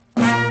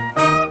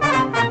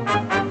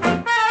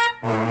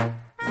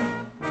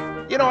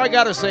I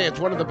got to say, it's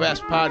one of the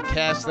best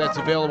podcasts that's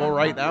available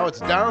right now. It's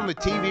Down the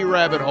TV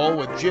Rabbit Hole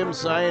with Jim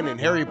Sion and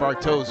Harry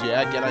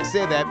Bartosiak. And I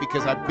say that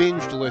because I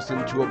binged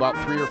listened to about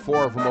 3 or 4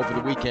 of them over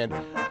the weekend.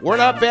 We're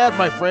not bad,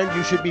 my friend.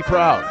 You should be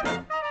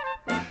proud.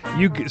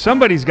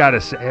 Somebody's got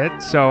to say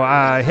it. So,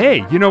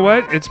 hey, you know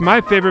what? It's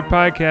my favorite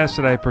podcast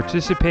that I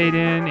participate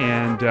in.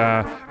 And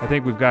I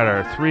think we've got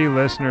our 3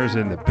 listeners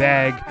in the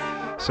bag.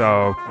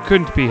 So,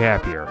 couldn't be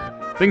happier.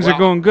 Things are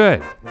going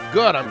good.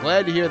 Good. I'm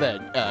glad to hear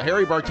that.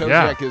 Harry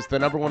Bartosiak is the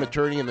 #1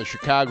 attorney in the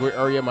Chicago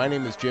area. My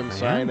name is Jim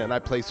Sion, and I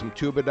play some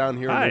tuba down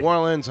here in New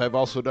Orleans. I've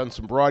also done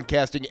some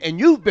broadcasting, and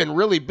you've been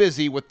really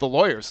busy with the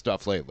lawyer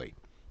stuff lately.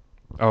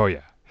 Oh,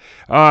 yeah.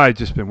 I've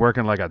just been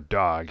working like a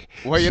dog.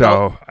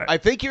 Well, I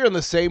think you're in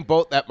the same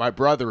boat that my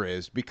brother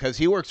is because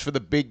he works for the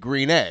Big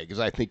Green Egg, as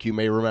I think you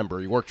may remember.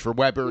 He worked for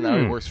Weber, now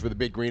he works for the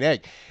Big Green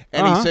Egg.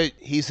 And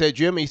he said,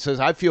 Jim,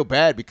 I feel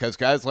bad because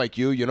guys like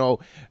you,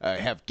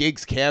 have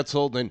gigs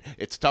canceled and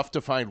it's tough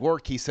to find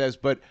work. He says,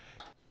 but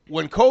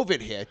when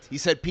COVID hit, he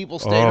said people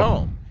stayed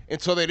home.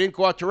 And so they didn't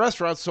go out to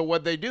restaurants, so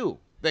what'd they do?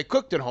 They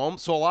cooked at home,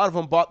 so a lot of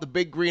them bought the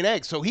Big Green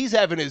Egg. So he's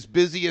having his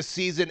busiest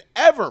season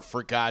ever,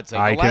 for God's sake.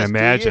 I can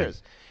imagine. 2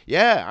 years.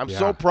 Yeah, I'm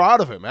so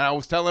proud of him. And I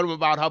was telling him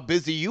about how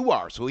busy you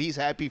are, so he's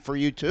happy for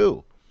you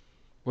too.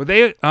 Would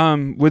they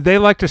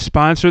like to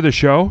sponsor the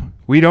show?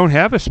 We don't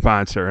have a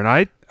sponsor,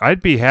 and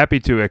I'd be happy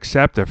to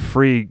accept a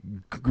free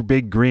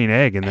Big Green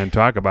Egg and then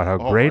talk about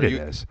how great it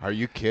is. Are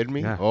you kidding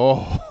me? Yeah.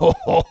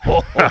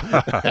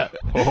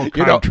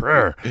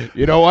 Contraire.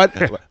 You know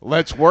what?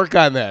 Let's work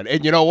on that.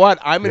 And you know what?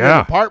 I'm in an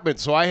apartment,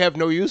 so I have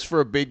no use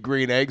for a Big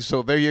Green Egg,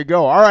 so there you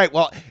go. All right,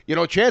 well,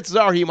 chances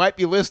are he might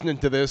be listening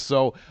to this,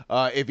 so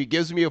if he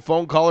gives me a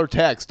phone call or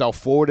text, I'll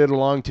forward it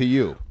along to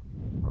you.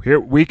 Here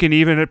we can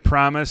even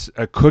promise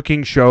a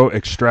cooking show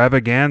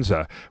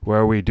extravaganza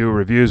where we do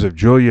reviews of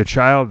Julia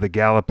Child, The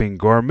Galloping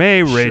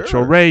Gourmet,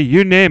 Rachel Ray,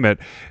 you name it,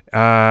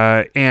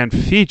 and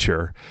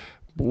feature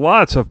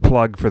lots of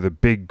plug for the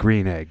Big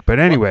Green Egg. But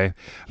anyway,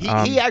 he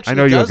actually I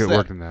know you'll does get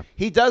work in that.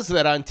 He does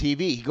that on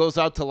TV. He goes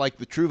out to like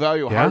the True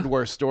Value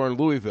hardware store in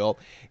Louisville,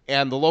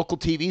 and the local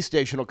TV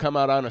station will come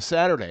out on a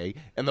Saturday,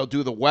 and they'll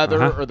do the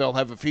weather, or they'll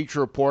have a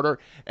feature reporter,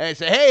 and they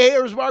say, "Hey,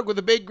 here's Mark with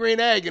the Big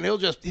Green Egg," and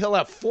he'll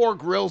have 4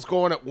 grills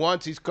going at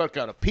once. He's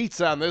cooking a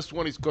pizza on this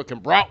one. He's cooking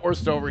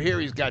bratwurst over here.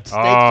 He's got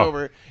steaks over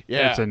here.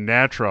 Yeah, it's a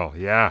natural.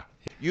 Yeah.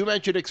 You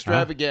mentioned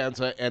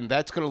extravaganza, and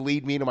that's going to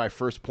lead me to my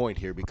first point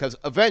here, because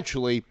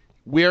eventually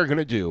we are going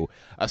to do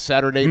a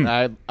Saturday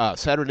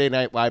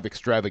Night Live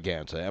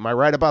extravaganza. Am I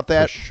right about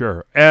that? For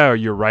sure. Oh,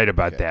 you're right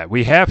about that.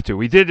 We have to.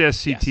 We did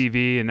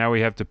SCTV, and now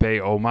we have to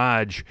pay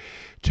homage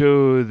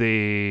to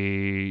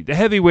the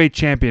heavyweight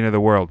champion of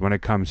the world when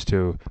it comes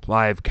to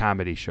live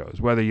comedy shows,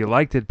 whether you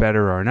liked it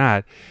better or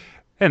not.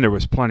 And there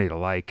was plenty to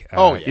like.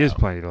 Is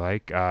plenty to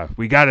like.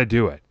 We got to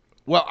do it.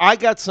 Well, I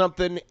got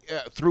something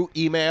through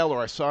email, or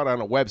I saw it on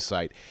a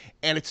website,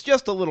 and it's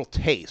just a little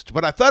taste,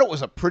 but I thought it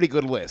was a pretty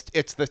good list.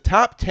 It's the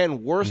top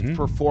 10 worst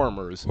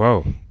performers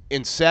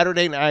in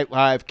Saturday Night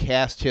Live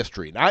cast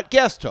history. Not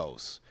guest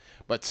hosts,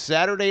 but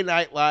Saturday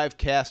Night Live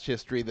cast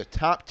history, the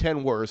top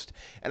 10 worst.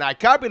 And I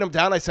copied them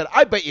down. I said,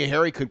 I bet you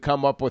Harry could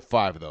come up with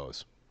 5 of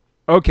those.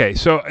 Okay,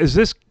 so is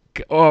this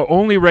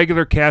only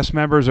regular cast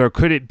members, or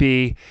could it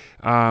be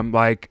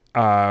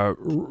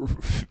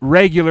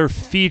regular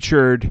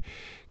featured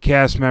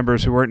cast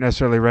members who weren't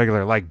necessarily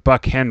regular, like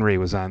Buck Henry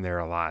was on there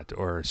a lot,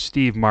 or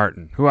Steve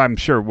Martin, who I'm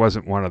sure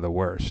wasn't one of the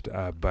worst.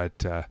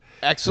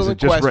 Excellent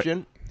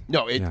question.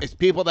 No, it's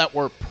people that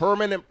were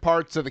permanent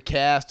parts of the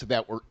cast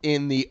that were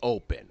in the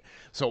open.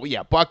 So,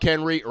 Buck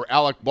Henry or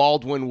Alec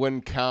Baldwin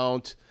wouldn't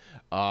count,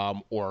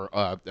 or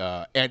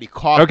Andy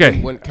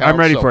Kaufman wouldn't count. I'm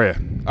ready for you.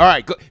 All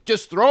right,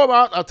 just throw them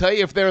out. I'll tell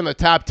you if they're in the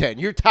top 10.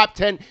 Your top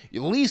 10,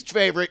 your least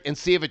favorite, and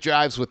see if it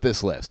jives with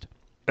this list.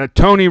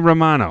 Tony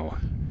Romano.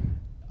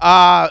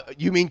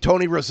 You mean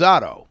Tony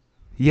Rosato?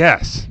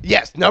 Yes.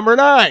 Yes, number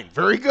 9.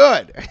 Very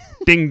good.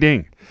 Ding,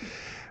 ding.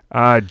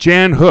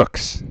 Jan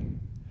Hooks.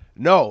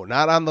 No,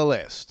 not on the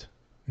list.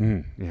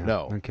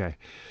 No. Okay.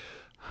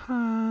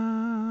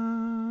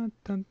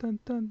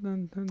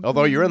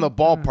 Although you're in the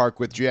ballpark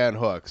with Jan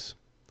Hooks.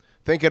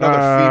 Think another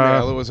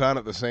female who was on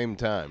at the same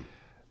time.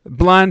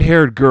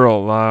 Blonde-haired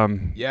girl.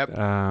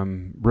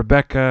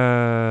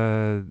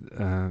 Rebecca.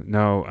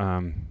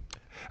 No.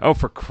 Oh,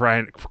 for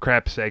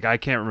crap's sake, I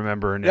can't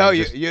remember her name. No,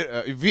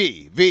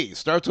 V.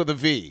 Starts with a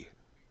V.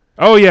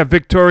 Oh, yeah,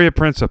 Victoria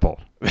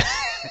Principal.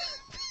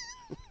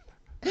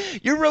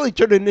 You're really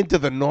turning into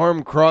the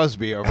Norm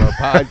Crosby of our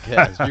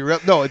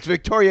podcast. No, it's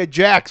Victoria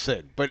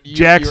Jackson. But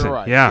Jackson, you're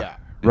right. Yeah.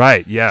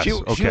 Right, yes.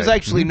 She was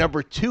actually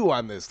number 2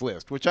 on this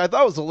list, which I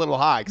thought was a little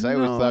high because I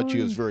always thought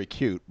she was very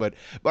cute. But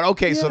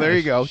okay, so there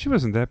you go. She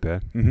wasn't that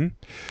bad.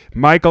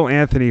 Michael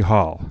Anthony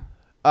Hall.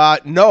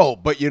 No,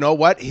 but you know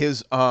what?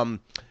 His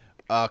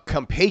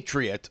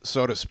compatriot,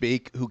 so to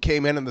speak, who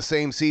came in the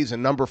same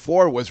season, number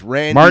 4, was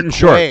Randy Martin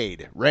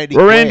Quaid. Short.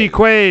 Randy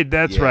Quaid,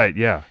 that's right,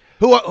 yeah.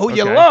 Who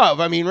you love.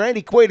 I mean,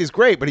 Randy Quaid is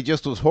great, but he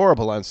just was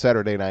horrible on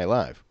Saturday Night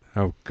Live.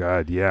 Oh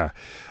God, yeah.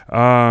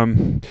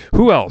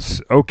 Who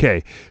else?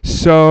 Okay,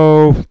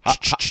 so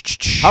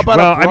how about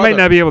well, a brother? I might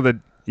not be able to.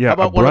 Yeah, how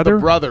about a one of the brother?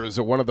 brothers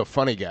or one of the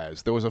funny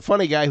guys? There was a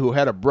funny guy who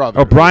had a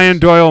brother. Oh, Brian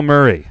Doyle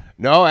Murray.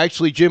 No,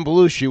 actually, Jim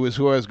Belushi was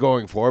who I was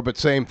going for, but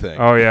same thing.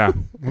 Oh yeah.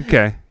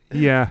 Okay.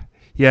 Yeah.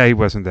 Yeah, he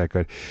wasn't that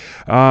good.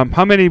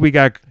 How many we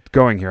got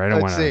going here? I don't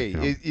want to.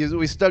 Let's see.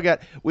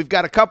 We've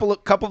got a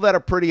couple that are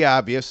pretty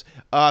obvious.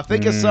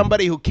 Think of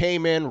somebody who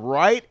came in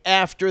right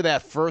after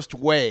that first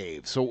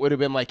wave. So it would have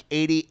been like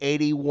 80,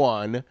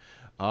 81.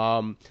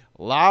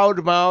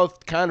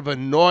 Loudmouth, kind of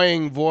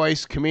annoying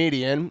voice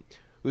comedian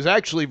who's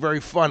actually very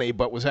funny,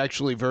 but was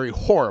actually very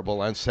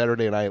horrible on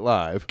Saturday Night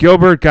Live.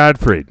 Gilbert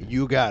Gottfried.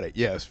 You got it.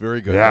 Yes,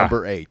 very good. Yeah.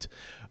 Number 8.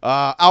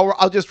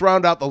 I'll just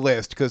round out the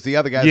list because the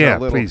other guys are a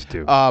little. Please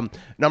do.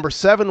 Number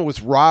 7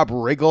 was Rob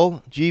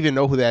Riggle. Do you even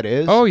know who that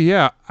is? Oh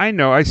yeah, I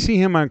know. I see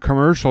him on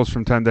commercials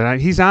from time to time.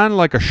 He's on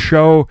like a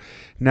show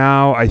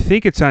now. I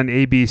think it's on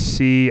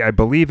ABC. I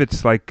believe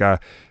it's like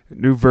a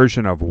new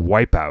version of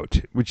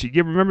Wipeout. Which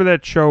you remember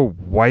that show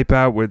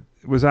Wipeout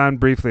was on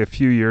briefly a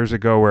few years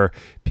ago where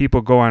people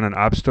go on an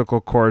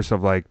obstacle course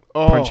of like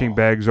punching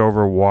bags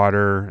over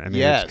water. I mean,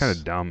 yes. It's kind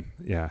of dumb.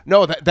 Yeah.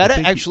 No, that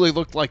actually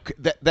looked like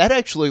that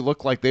actually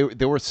looked like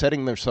they were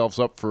setting themselves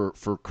up for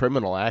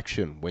criminal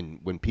action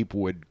when people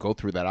would go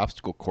through that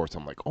obstacle course.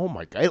 I'm like, oh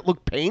my God, it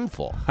looked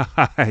painful.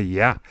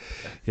 Yeah.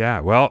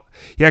 Well,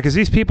 yeah, because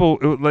these people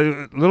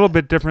a little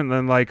bit different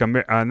than like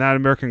not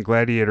American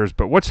Gladiators,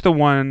 but what's the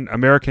one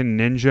American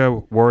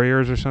Ninja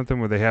Warriors or something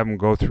where they have them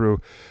go through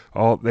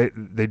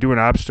they do an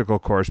obstacle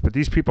course, but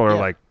these people are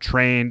like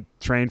trained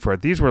for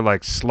it. These were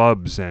like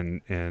slubs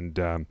and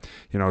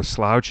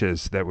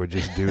slouches that would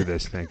just do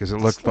this thing because it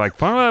looked like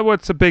fun. Well,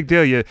 what's the big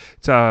deal?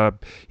 It's a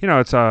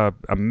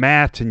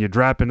mat and you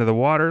drop into the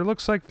water. It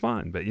looks like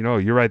fun, but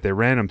you're right. They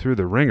ran them through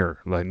the ringer,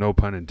 like no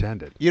pun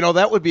intended.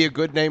 That would be a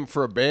good name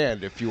for a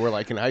band if you were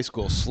like in high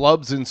school.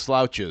 Slubs and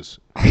Slouches.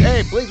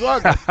 Hey, please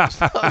welcome.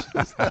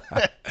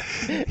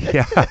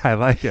 Yeah, I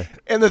like it.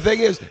 And the thing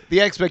is,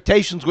 the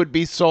expectations would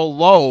be so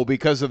low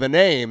because of the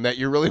name that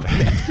you really would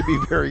have to be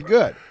very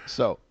good.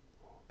 So,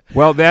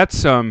 well, that's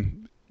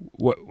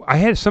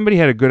somebody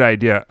had a good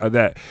idea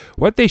that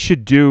what they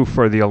should do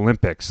for the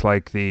Olympics,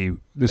 like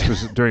this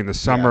was during the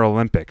Summer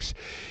Olympics,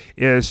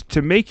 is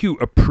to make you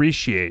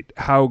appreciate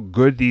how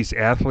good these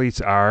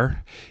athletes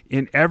are.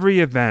 In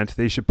every event,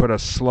 they should put a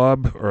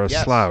slub or a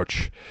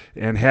slouch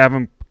and have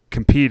them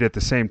compete at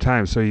the same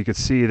time so you could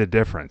see the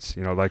difference.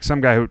 Like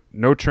some guy who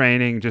no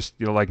training, just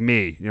like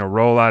me,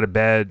 roll out of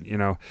bed,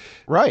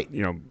 right,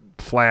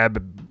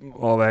 flab,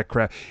 all that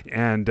crap,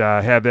 and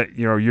have that,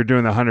 you're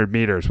doing the 100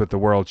 meters with the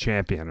world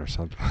champion or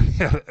something.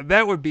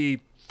 That would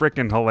be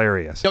freaking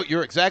hilarious. No,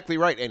 you're exactly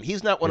right, and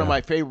he's not one of my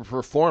favorite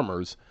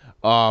performers.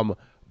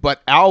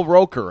 But Al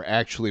Roker,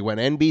 actually, when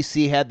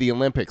NBC had the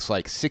Olympics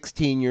like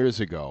 16 years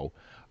ago,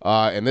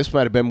 and this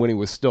might have been when he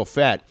was still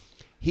fat,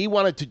 he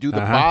wanted to do the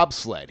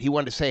bobsled. He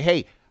wanted to say,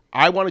 hey,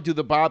 I want to do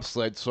the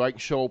bobsled so I can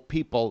show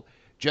people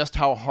just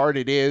how hard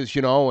it is,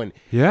 and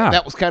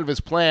that was kind of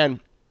his plan.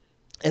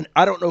 And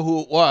I don't know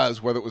who it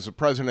was, whether it was the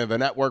president of the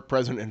network,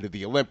 president of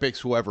the Olympics,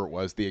 whoever it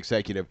was, the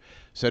executive,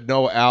 said,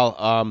 no,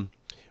 Al,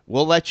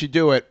 we'll let you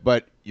do it,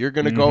 but you're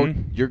going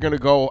to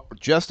go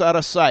just out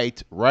of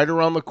sight, right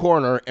around the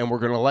corner, and we're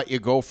going to let you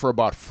go for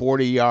about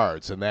 40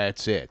 yards, and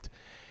that's it.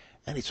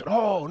 And he said,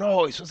 oh,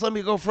 no. He says, let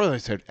me go further. I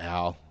said,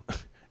 Al,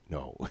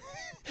 no.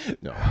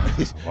 No,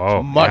 it's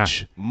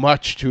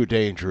much too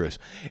dangerous.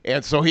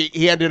 And so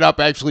he ended up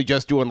actually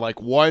just doing like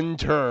one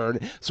turn.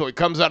 So he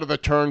comes out of the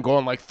turn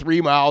going like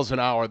 3 miles an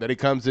hour. Then he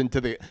comes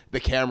into the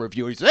camera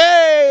view. He says,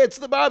 hey, it's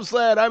the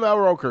bobsled. I'm Al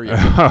Roker.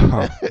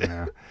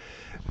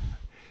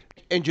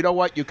 And you know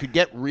what? You could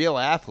get real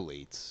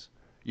athletes.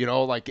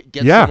 Like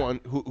get someone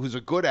who's a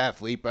good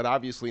athlete, but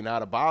obviously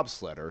not a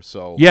bobsledder.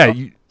 So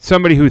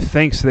somebody who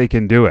thinks they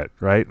can do it,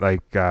 right?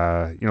 Like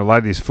a lot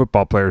of these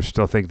football players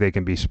still think they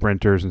can be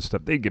sprinters and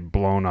stuff. They get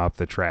blown off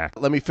the track.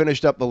 Let me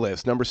finish up the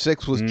list. Number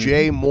 6 was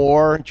Jay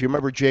Moore. Do you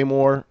remember Jay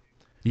Moore?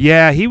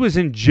 Yeah, he was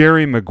in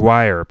Jerry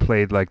Maguire.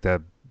 Played like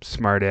the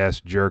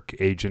smart-ass jerk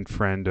agent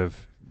friend of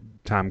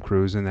Tom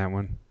Cruise in that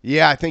one.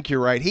 Yeah, I think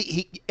you're right.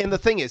 He and the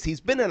thing is, he's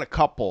been in a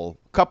couple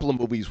of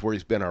movies where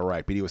he's been all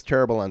right, but he was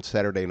terrible on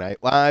Saturday Night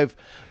Live,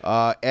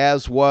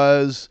 as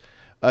was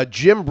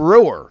Jim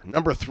Breuer,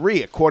 number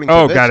 3, according to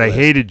this Oh, God, list. I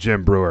hated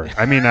Jim Breuer.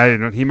 I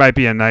mean, he might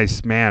be a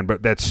nice man,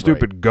 but that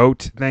stupid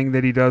goat thing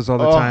that he does all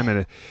the time,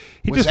 and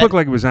he just looked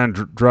like he was on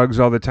drugs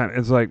all the time.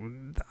 It's like,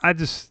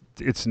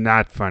 it's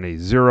not funny.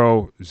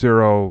 Zero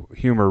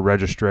humor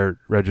registered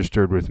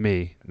with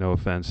me. No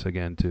offense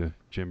again to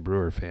Jim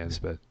Breuer fans,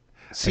 but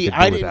see,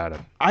 I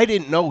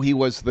didn't know he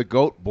was the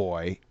Goat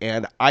Boy,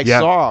 and I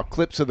saw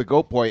clips of the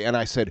Goat Boy, and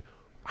I said,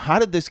 how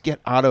did this get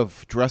out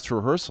of dress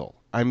rehearsal?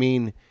 I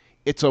mean,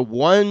 it's a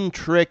one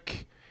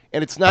trick,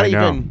 and it's not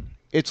even.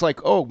 It's like,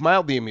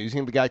 mildly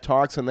amusing. The guy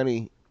talks, and then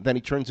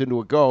he turns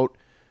into a goat,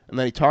 and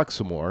then he talks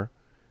some more.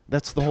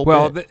 That's the whole.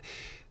 Well,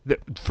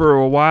 for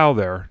a while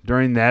there,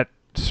 during that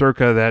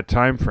circa that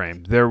time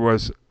frame, there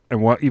was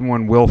even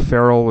when Will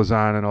Ferrell was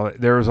on and all that,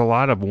 there was a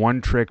lot of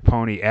one-trick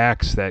pony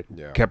acts that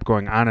kept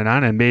going on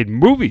and made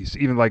movies,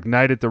 even like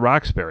Night at the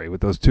Roxbury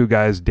with those two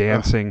guys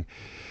dancing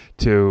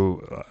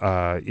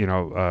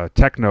to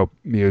techno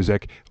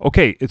music.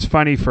 Okay, it's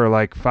funny for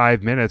like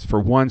 5 minutes for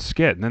one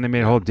skit, and then they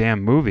made a whole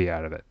damn movie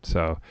out of it.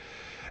 So,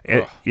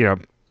 a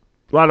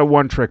lot of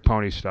one-trick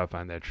pony stuff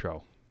on that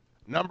show.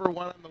 Number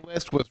one on the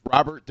list was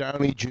Robert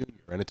Downey Jr.,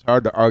 and it's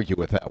hard to argue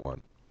with that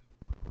one.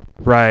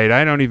 Right,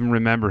 I don't even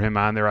remember him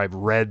on there. I've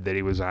read that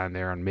he was on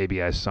there, and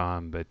maybe I saw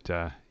him, but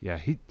the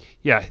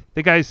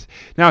guy's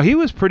now he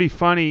was pretty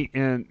funny,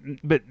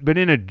 but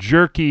in a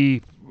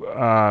jerky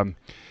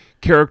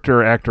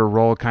character actor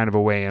role kind of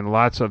a way, in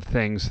lots of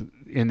things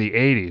in the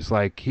 '80s.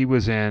 Like he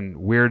was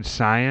in Weird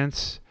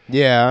Science.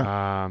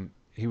 Yeah.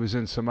 He was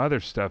in some other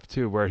stuff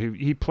too, where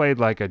he played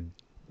like a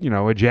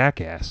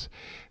jackass.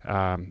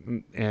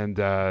 Then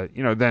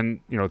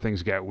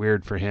things got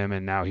weird for him,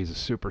 and now he's a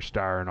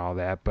superstar and all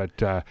that.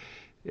 But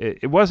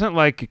it wasn't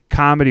like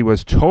comedy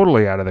was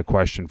totally out of the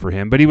question for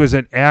him. But he was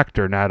an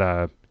actor, not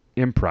a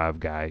improv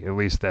guy. At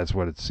least that's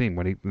what it seemed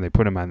when they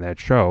put him on that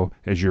show,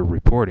 as you're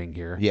reporting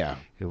here. Yeah.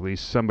 At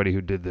least somebody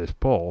who did this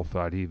poll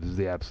thought he was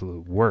the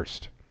absolute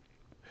worst.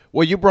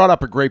 Well, you brought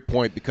up a great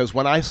point, because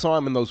when I saw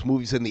him in those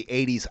movies in the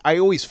 80s, I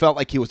always felt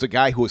like he was a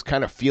guy who was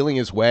kind of feeling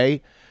his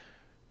way.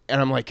 And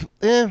I'm like,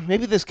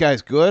 maybe this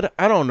guy's good.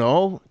 I don't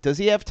know. Does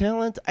he have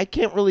talent? I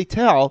can't really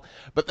tell.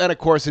 But then, of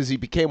course, as he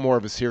became more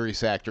of a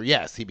serious actor,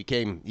 yes, he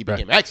became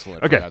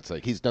excellent. Okay. For God's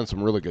sake. He's done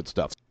some really good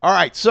stuff. All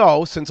right,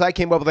 so since I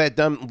came up with that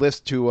dumb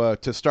list to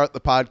start the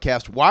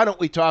podcast, why don't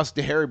we toss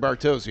to Harry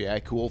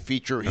Bartosiak, who will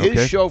feature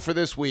his show for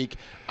this week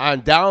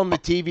on Down the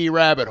TV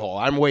Rabbit Hole.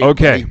 I'm waiting.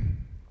 Okay.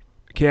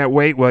 Can't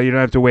wait. Well, you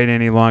don't have to wait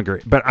any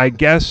longer. But I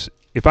guess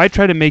if I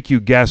try to make you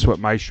guess what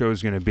my show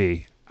is going to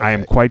be, I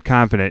am quite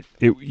confident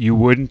you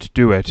wouldn't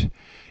do it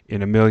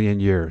in a million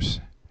years.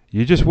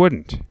 You just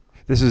wouldn't.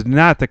 This is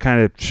not the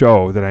kind of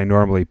show that I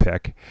normally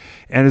pick.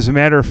 And as a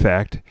matter of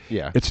fact,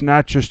 it's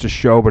not just a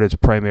show, but it's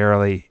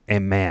primarily a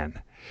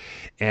man.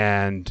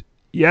 And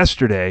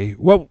yesterday,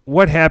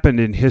 what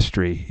happened in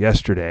history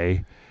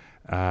yesterday,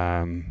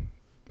 a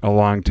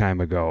long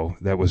time ago,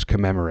 that was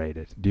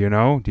commemorated? Do you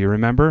know? Do you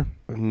remember?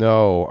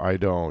 No, I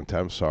don't.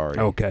 I'm sorry.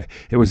 Okay.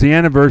 It was the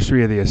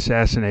anniversary of the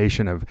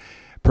assassination of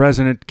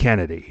President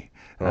Kennedy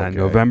on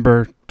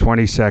November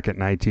 22nd,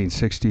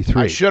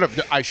 1963. I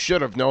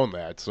should have known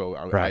that, so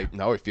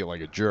now I feel like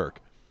a jerk.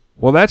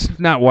 Well, that's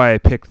not why I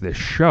picked this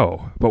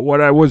show. But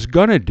what I was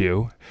going to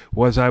do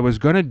was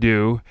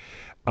the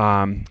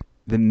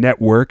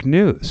network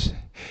news.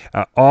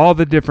 All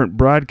the different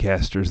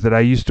broadcasters that I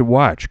used to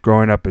watch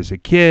growing up as a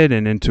kid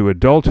and into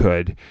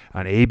adulthood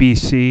on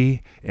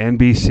ABC,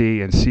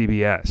 NBC, and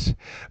CBS.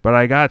 But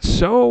I got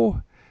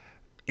so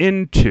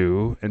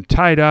into and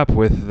tied up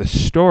with the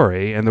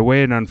story and the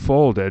way it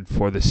unfolded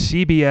for the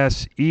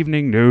CBS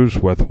Evening News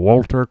with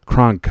Walter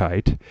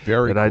Cronkite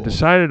that I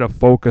decided to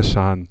focus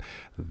on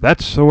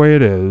That's the Way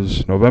It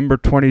Is, November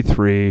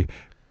 23,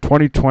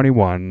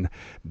 2021.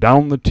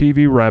 Down the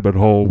TV Rabbit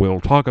Hole,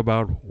 we'll talk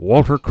about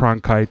Walter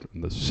Cronkite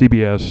and the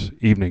CBS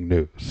Evening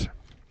News.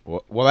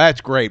 Well, that's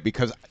great,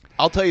 because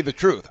I'll tell you the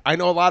truth. I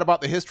know a lot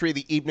about the history of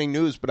the Evening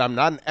News, but I'm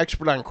not an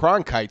expert on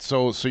Cronkite,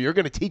 so you're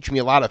going to teach me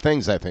a lot of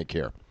things, I think,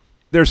 here.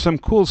 There's some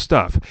cool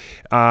stuff.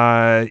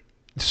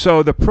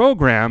 So the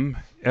program,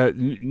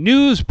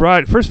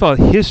 first of all,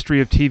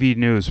 history of TV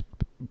news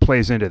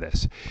plays into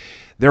this.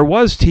 There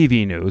was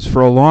TV news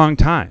for a long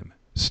time,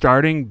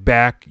 starting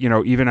back,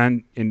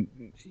 even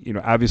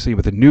obviously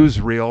with the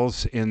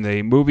newsreels in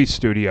the movie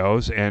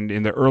studios and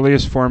in the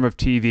earliest form of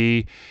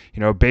TV.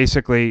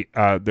 Basically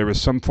there was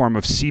some form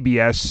of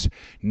CBS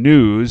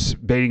News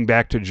dating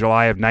back to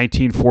July of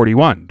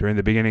 1941 during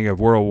the beginning of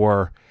World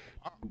War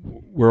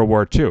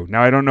II.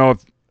 Now, I don't know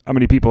how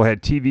many people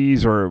had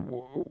TVs or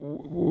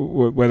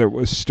whether it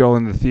was still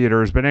in the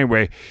theaters, but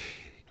anyway,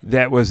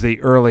 that was the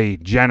early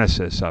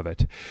genesis of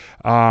it.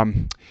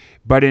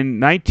 But in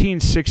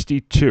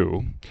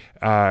 1962,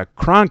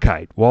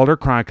 Walter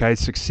Cronkite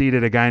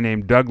succeeded a guy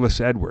named Douglas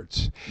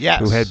Edwards,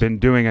 who had been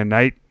doing a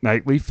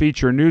nightly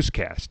feature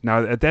newscast.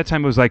 Now, at that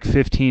time, it was like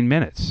 15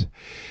 minutes.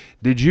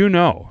 Did you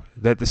know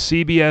that the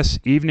CBS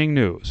Evening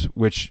News,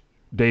 which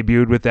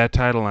debuted with that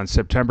title on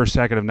September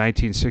 2nd of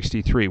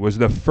 1963, was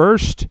the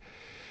first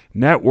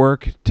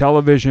network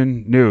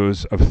television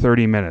news of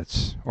 30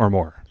 minutes or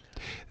more?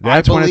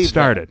 That's when it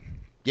started. That.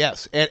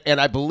 Yes, and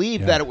I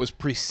believe that it was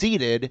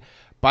preceded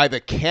by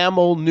the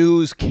Camel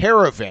News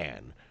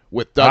Caravan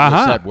with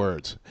Douglas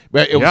Edwards.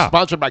 It was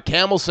sponsored by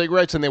Camel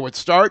cigarettes, and they would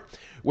start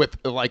with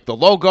like the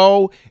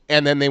logo,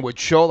 and then they would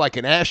show like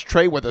an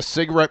ashtray with a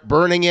cigarette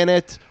burning in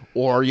it.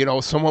 Or,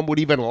 someone would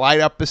even light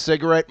up the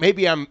cigarette.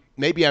 Maybe I'm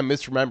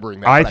misremembering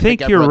that. I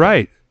think you're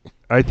right.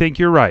 I think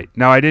you're right.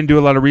 Now, I didn't do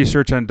a lot of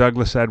research on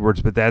Douglas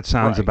Edwards, but that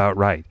sounds about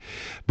right.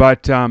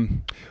 But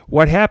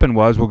what happened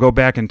was, we'll go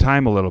back in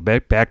time a little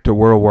bit, back to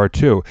World War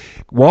II.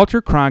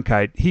 Walter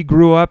Cronkite, he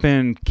grew up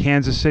in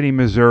Kansas City,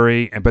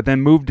 Missouri, but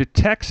then moved to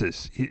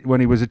Texas. When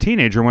he was a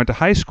teenager, went to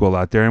high school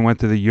out there and went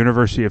to the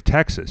University of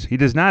Texas. He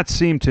does not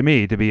seem to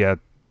me to be a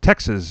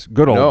Texas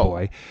good old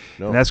boy,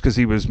 and that's because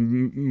he was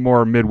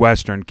more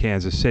Midwestern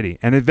Kansas City,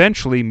 and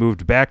eventually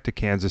moved back to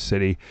Kansas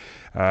City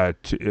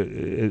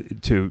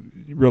to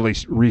really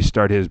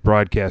restart his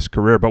broadcast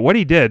career. But what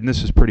he did, and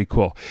this is pretty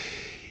cool,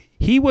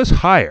 he was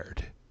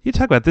hired. You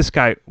talk about this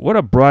guy, what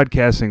a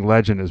broadcasting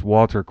legend is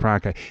Walter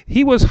Cronkite.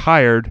 He was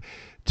hired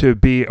to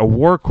be a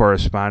war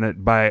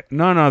correspondent by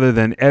none other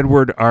than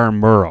Edward R.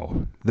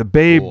 Murrow, the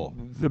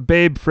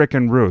Babe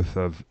frickin' Ruth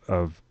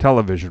of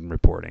television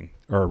reporting.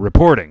 Or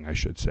reporting, I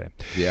should say.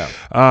 Yeah.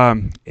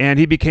 And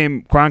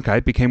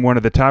Cronkite became one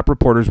of the top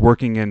reporters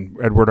working in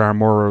Edward R.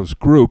 Murrow's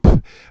group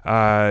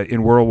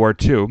in World War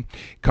II,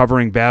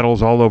 covering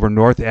battles all over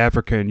North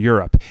Africa and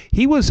Europe.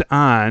 He was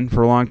on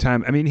for a long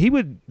time. I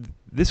mean,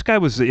 this guy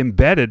was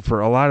embedded for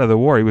a lot of the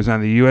war. He was on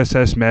the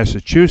USS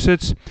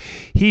Massachusetts.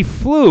 He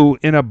flew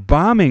in a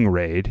bombing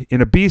raid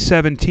in a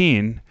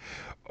B-17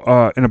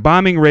 in a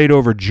bombing raid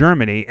over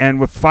Germany, and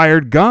with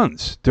fired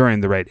guns during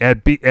the raid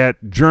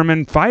at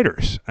German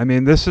fighters. I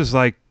mean, this is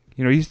like,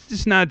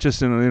 he's not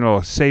just in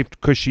a safe,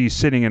 cushy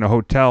sitting in a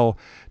hotel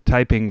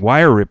typing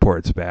wire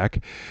reports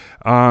back.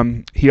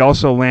 He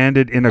also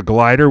landed in a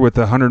glider with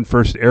the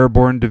 101st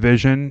Airborne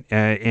Division,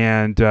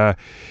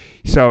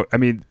 so I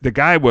mean, the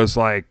guy was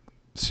like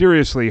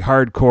seriously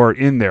hardcore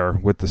in there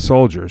with the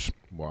soldiers.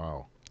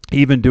 Wow.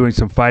 Even doing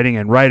some fighting,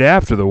 and right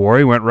after the war,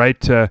 he went right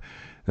to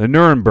the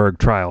Nuremberg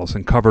trials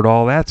and covered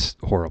all that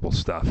horrible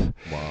stuff.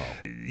 Wow.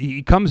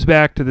 He comes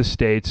back to the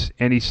States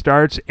and he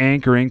starts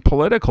anchoring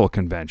political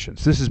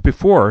conventions. This is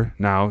before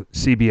now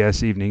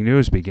CBS Evening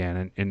News began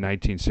in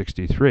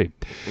 1963.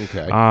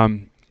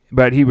 Okay.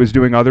 But he was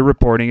doing other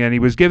reporting, and he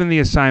was given the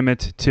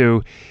assignment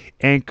to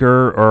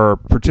anchor or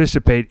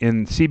participate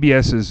in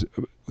CBS's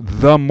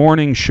The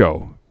Morning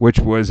Show, which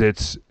was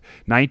its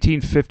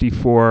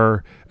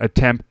 1954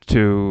 attempt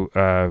to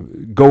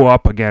go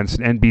up against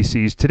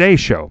NBC's Today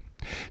Show.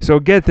 So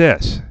get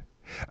this.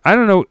 I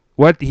don't know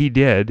what he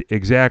did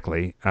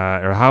exactly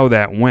or how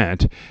that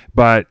went,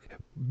 but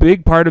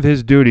big part of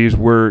his duties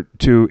were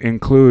to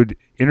include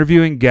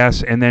interviewing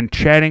guests and then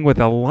chatting with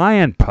a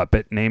lion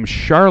puppet named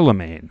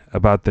Charlemagne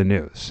about the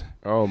news.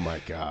 Oh, my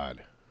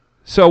God.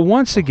 So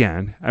once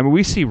again, I mean,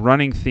 we see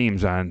running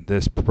themes on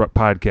this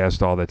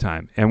podcast all the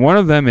time, and one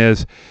of them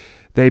is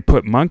they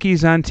put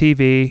monkeys on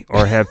TV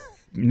or have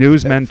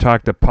newsmen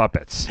talk to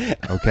puppets,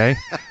 okay?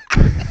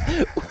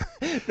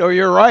 No,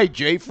 you're right.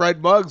 J.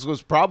 Fred Muggs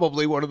was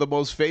probably one of the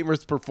most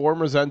famous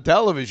performers on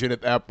television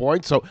at that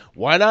point, so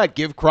why not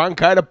give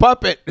Cronkite a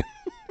puppet?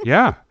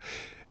 Yeah.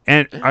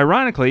 And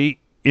ironically,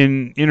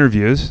 in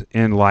interviews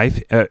in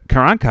life,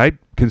 Cronkite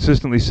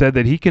consistently said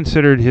that he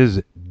considered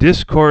his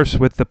discourse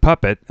with the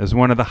puppet as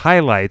one of the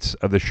highlights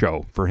of the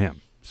show for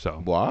him.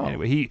 So wow.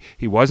 Anyway,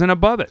 he wasn't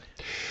above it.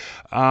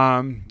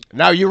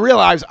 Now you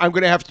realize I'm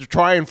going to have to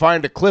try and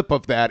find a clip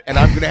of that, and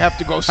I'm going to have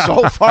to go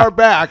so far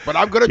back, but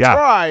I'm going to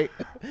try.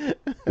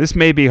 This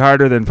may be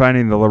harder than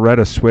finding the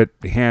Loretta Swit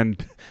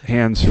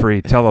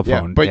hands-free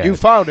telephone. Yeah, but you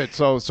found it,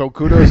 so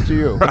kudos to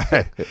you.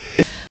 Right.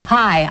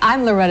 Hi,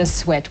 I'm Loretta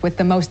Swit with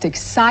the most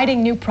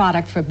exciting new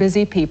product for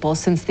busy people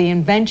since the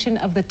invention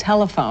of the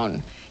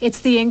telephone.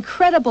 It's the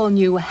incredible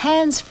new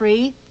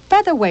hands-free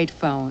featherweight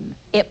phone.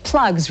 It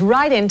plugs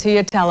right into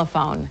your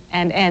telephone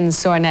and ends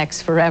sore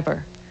necks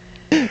forever.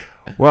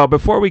 Well,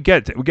 before we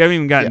haven't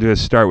even gotten to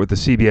his start with the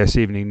CBS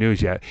Evening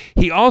News yet.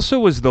 He also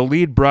was the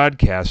lead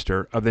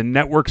broadcaster of the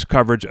network's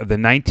coverage of the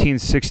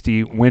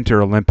 1960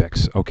 Winter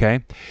Olympics,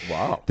 okay?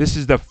 Wow. This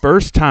is the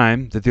first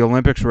time that the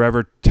Olympics were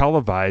ever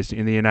televised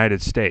in the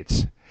United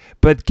States.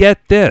 But get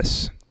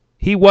this.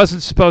 He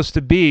wasn't supposed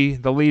to be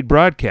the lead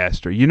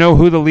broadcaster. You know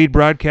who the lead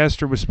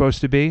broadcaster was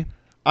supposed to be?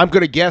 I'm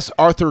going to guess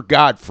Arthur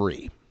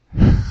Godfrey.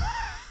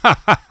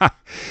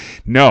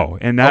 No,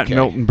 and not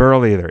Milton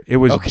Berle either. It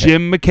was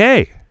Jim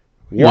McKay.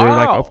 You were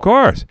like, of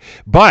course.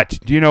 But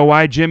do you know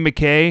why Jim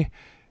McKay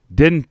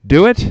didn't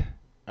do it?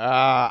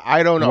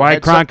 I don't know. Why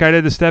Cronkite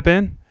had to step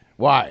in?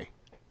 Why?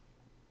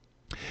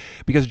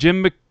 Because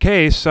Jim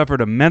McKay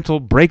suffered a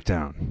mental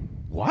breakdown.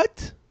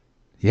 What?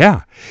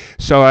 Yeah.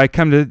 So I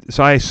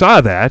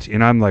saw that,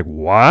 and I'm like,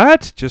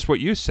 what? Just what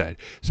you said.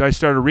 So I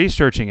started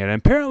researching it. And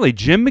apparently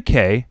Jim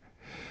McKay,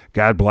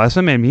 God bless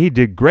him, and he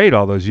did great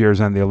all those years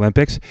on the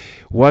Olympics,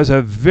 was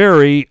a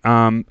very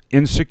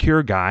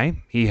insecure guy.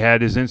 He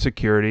had his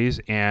insecurities,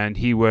 and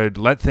he would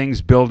let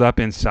things build up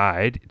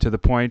inside to the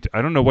point,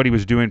 I don't know what he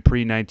was doing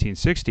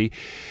pre-1960.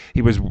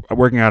 He was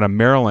working out of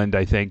Maryland,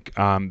 I think.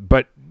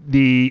 But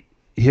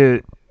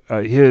his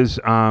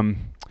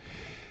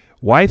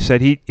wife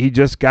said he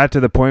just got to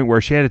the point where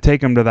she had to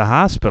take him to the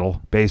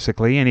hospital,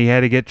 basically, and he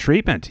had to get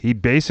treatment. He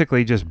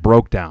basically just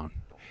broke down.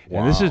 Wow.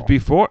 And this is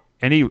before...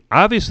 And he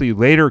obviously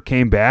later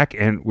came back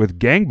and with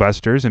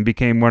gangbusters and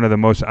became one of the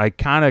most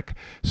iconic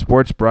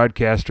sports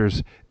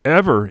broadcasters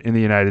ever in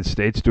the United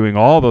States, doing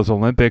all those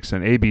Olympics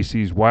and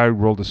ABC's Wide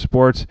World of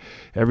Sports,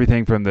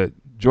 everything from the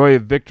joy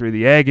of victory,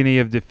 the agony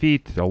of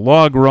defeat, the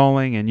log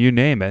rolling, and you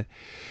name it.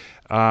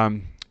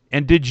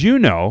 And did you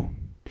know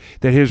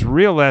that his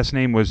real last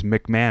name was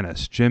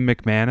McManus, Jim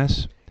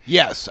McManus?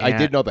 Yes, I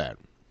did know that.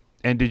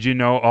 And did you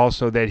know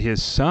also that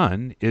his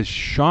son is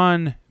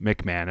Sean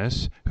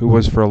McManus, who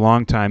was for a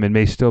long time and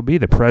may still be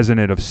the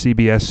president of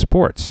CBS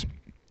Sports?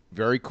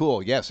 Very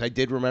cool. Yes, I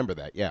did remember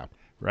that. Yeah.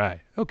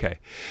 Right. Okay.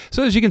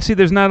 So as you can see,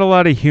 there's not a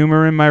lot of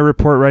humor in my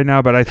report right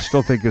now, but I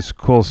still think it's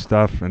cool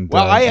stuff. And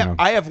well,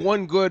 I have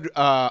one good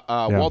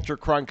Walter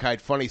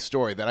Cronkite funny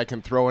story that I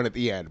can throw in at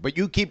the end. But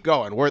you keep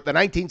going. We're at the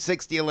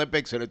 1960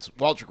 Olympics, and it's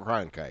Walter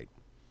Cronkite.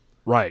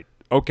 Right.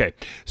 Okay.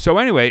 So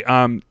anyway,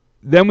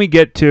 then we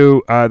get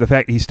to the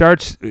fact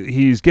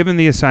he's given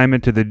the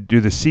assignment to do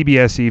the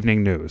CBS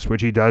Evening News,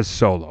 which he does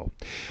solo.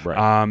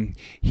 Right.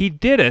 He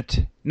did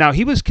it. Now,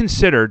 he was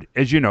considered,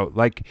 as you know,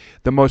 like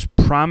the most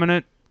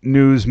prominent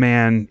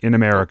newsman in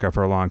America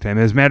for a long time.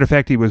 As a matter of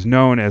fact, he was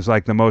known as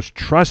like the most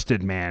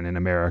trusted man in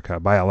America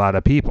by a lot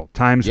of people.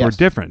 Times were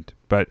different,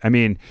 but I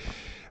mean,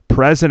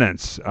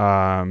 presidents,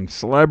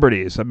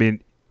 celebrities. I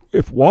mean,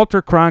 if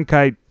Walter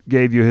Cronkite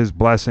gave you his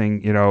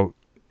blessing, you know,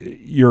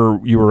 you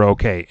were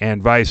okay,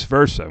 and vice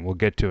versa. We'll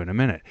get to in a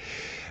minute.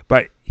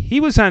 But he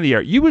was on the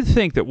air. You would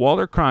think that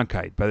Walter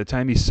Cronkite, by the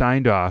time he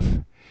signed off,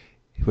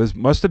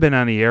 must have been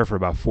on the air for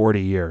about 40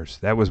 years.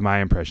 That was my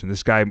impression.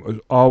 This guy was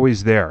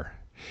always there.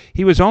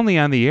 He was only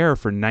on the air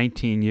for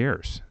 19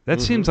 years.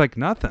 That seems like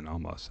nothing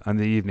almost on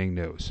the evening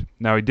news.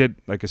 Now, he did,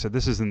 like I said,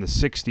 this is in the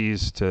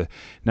 60s to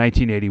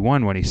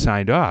 1981 when he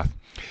signed off.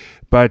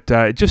 But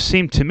it just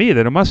seemed to me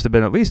that it must have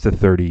been at least a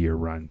 30-year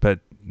run. But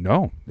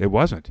no, it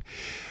wasn't.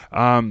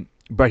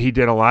 But he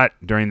did a lot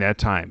during that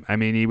time. I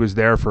mean, he was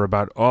there for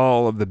about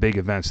all of the big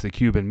events, the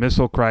Cuban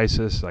Missile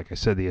Crisis, like I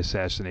said, the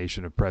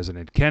assassination of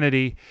President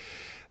Kennedy,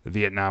 the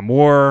Vietnam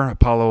War,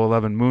 Apollo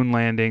 11 moon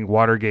landing,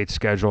 Watergate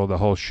schedule, the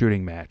whole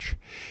shooting match.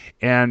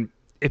 And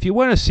if you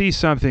want to see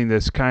something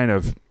that's kind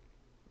of,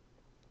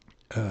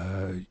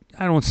 I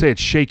don't want to say it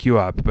shake you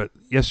up, but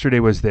yesterday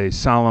was the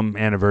solemn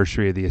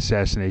anniversary of the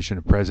assassination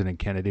of President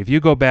Kennedy. If you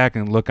go back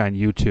and look on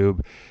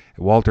YouTube,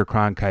 Walter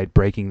Cronkite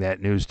breaking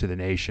that news to the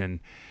nation,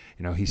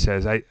 you know, he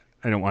says, I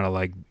don't want to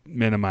like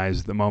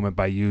minimize the moment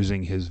by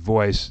using his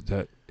voice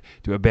to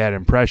do a bad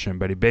impression,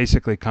 but he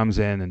basically comes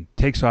in and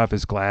takes off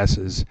his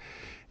glasses.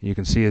 You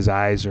can see his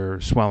eyes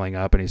are swelling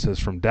up, and he says,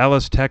 from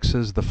Dallas,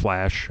 Texas, the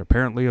flash,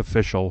 apparently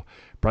official,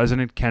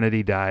 President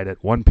Kennedy died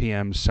at 1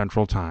 p.m.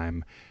 Central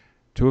Time,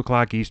 2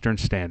 o'clock Eastern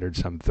Standard,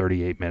 some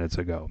 38 minutes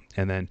ago.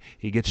 And then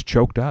he gets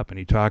choked up, and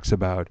he talks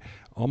about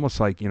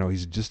almost like, you know,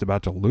 he's just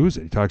about to lose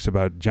it. He talks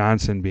about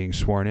Johnson being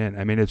sworn in.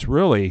 I mean, it's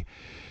really,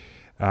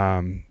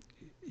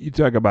 you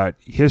talk about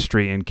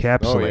history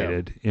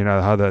encapsulated, you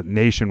know, how the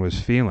nation was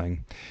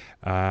feeling.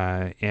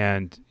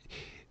 And,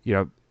 you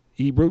know,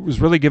 he was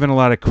really given a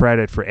lot of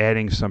credit for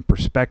adding some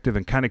perspective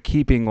and kind of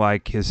keeping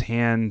like his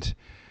hand,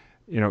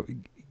 you know,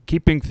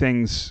 keeping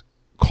things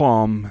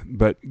calm,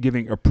 but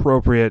giving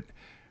appropriate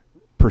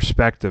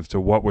perspective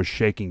to what was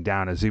shaking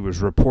down as he was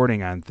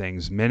reporting on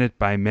things minute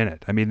by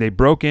minute. I mean, they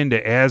broke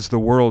into As the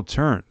World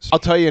Turns. I'll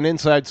tell you an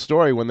inside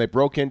story. When they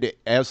broke into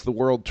As the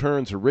World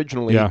Turns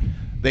originally,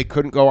 they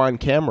couldn't go on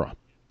camera.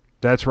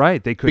 That's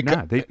right. They could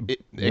not.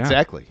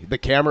 Exactly. The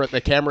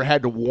camera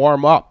had to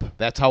warm up.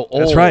 That's how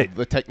old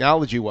the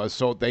technology was.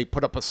 So they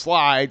put up a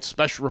slide,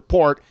 special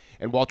report,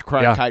 and Walter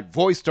Cronkite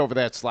voiced over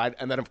that slide.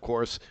 And then, of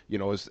course, you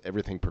know, as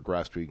everything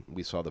progressed,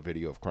 we saw the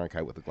video of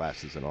Cronkite with the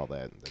glasses and all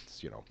that. And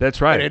that's, you know. That's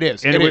right. And it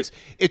is. And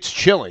it's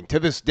chilling to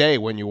this day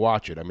when you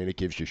watch it. I mean, it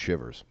gives you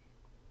shivers.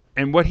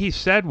 And what he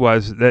said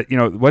was that, you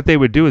know, what they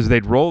would do is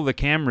they'd roll the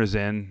cameras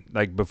in,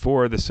 like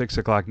before the 6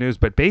 o'clock news.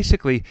 But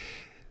basically,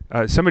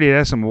 somebody had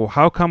asked him, well,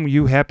 how come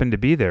you happened to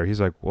be there?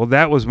 He's like, well,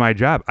 that was my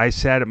job. I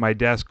sat at my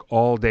desk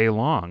all day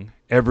long,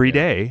 every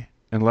day,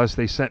 unless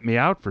they sent me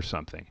out for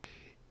something.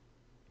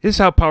 This is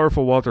how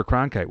powerful Walter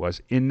Cronkite was.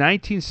 In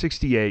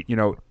 1968, you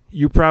know,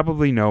 you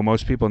probably know,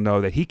 most people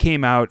know, that he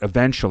came out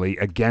eventually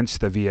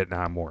against the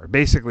Vietnam War.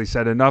 Basically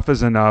said, enough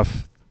is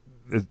enough.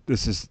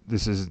 This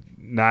is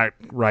not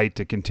right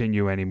to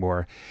continue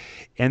anymore.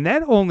 And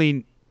that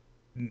only,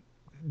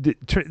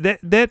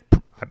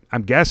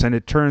 I'm guessing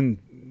it turned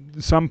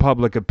some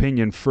public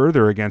opinion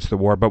further against the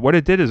war. But what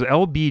it did is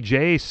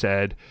LBJ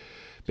said,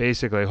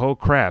 basically, oh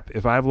crap,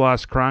 if I've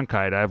lost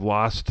Cronkite, I've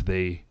lost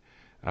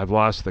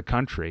the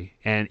country.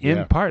 And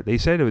in part, they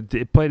said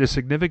it played a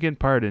significant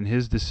part in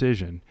his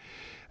decision.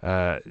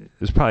 It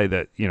was probably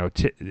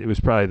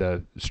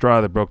the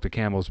straw that broke the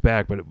camel's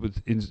back, but it was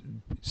in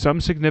some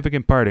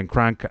significant part in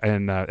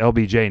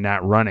LBJ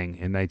not running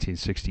in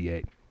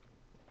 1968.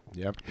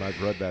 Yep,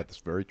 I've read that. It's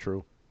very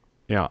true.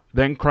 Yeah.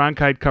 Then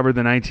Cronkite covered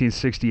the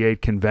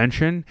 1968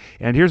 convention,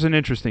 and here's an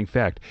interesting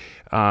fact: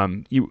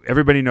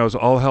 everybody knows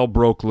all hell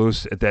broke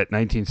loose at that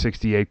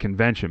 1968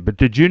 convention. But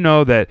did you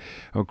know that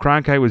when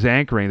Cronkite was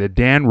anchoring, that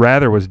Dan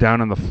Rather was down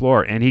on the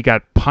floor and he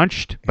got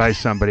punched by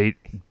somebody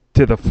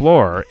to the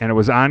floor, and it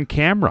was on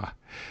camera?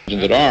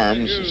 At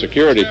arms,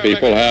 security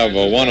people have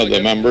one of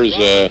the members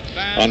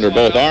under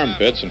both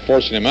armpits and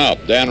forcing him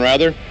out. Dan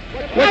Rather?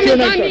 What's your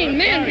name,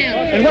 sir?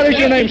 And what is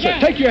your name, sir?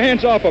 Take your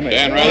hands off of me.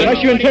 Dan Rather?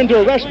 Unless you intend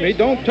to arrest me,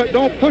 don't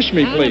push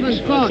me, please.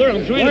 Sir,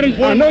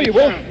 I know you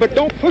won't, but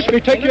don't push me.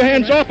 Take your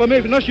hands off of me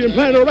unless you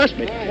intend to arrest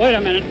me. Wait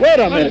a minute. Wait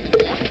a minute.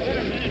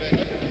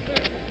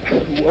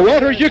 Well,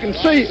 Walter, as you can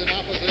see...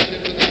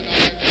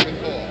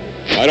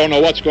 I don't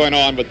know what's going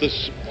on, but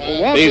these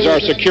are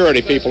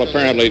security people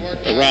apparently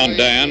around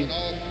Dan.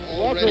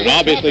 And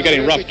obviously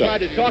getting roughed up. We tried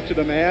to talk to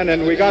the man,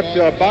 and we got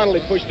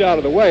bodily pushed out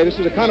of the way. This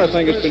is the kind of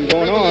thing that's been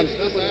going on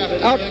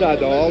outside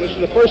the hall. This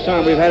is the first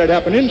time we've had it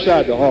happen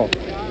inside the hall.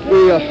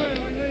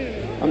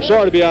 I'm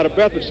sorry to be out of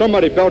breath, but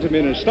somebody belted me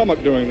in the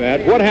stomach doing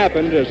that. What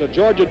happened is a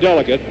Georgia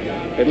delegate,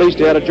 at least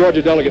he had a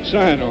Georgia delegate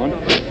sign on,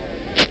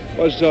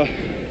 was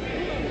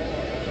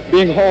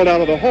being hauled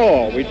out of the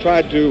hall. We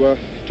tried to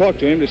talk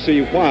to him to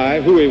see why,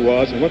 who he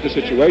was, and what the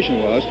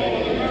situation was.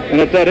 And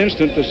at that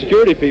instant, the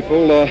security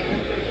people...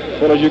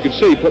 well, as you can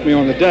see, put me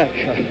on the deck.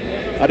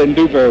 I didn't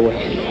do very well.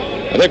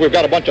 I think we've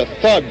got a bunch of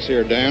thugs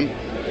here, Dan.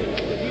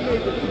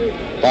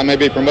 If I may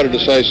be permitted to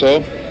say so.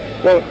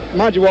 Well,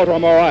 mind you, Walter,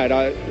 I'm all right.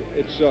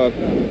 It's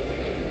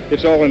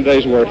all in a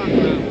day's work.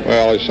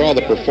 Well, I saw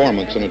the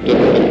performance, and it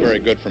didn't look very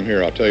good from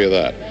here, I'll tell you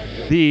that.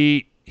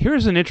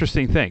 Here's an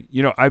interesting thing.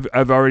 You know,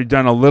 I've already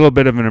done a little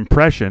bit of an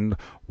impression.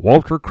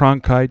 Walter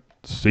Cronkite,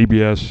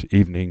 CBS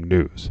Evening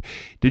News.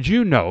 Did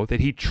you know that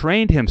he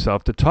trained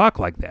himself to talk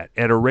like that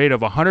at a rate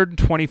of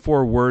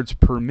 124 words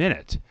per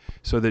minute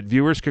so that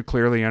viewers could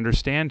clearly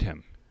understand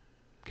him?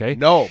 Okay?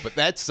 No, but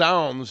that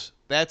sounds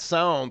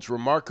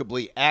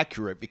remarkably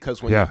accurate,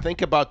 because when you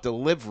think about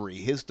delivery,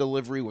 his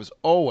delivery was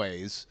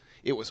always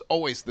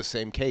the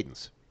same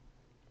cadence.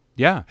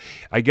 Yeah.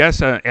 I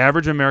guess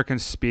average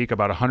Americans speak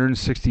about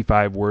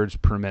 165 words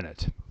per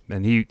minute.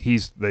 And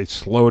they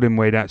slowed him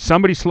way down.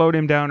 Somebody slowed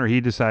him down, or he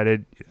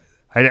decided.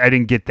 I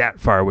didn't get that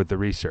far with the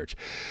research.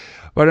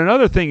 But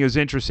another thing that was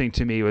interesting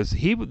to me was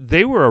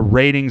they were a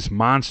ratings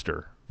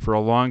monster for a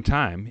long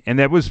time. And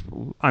that was,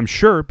 I'm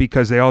sure,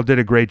 because they all did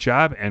a great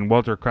job, and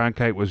Walter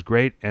Cronkite was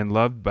great and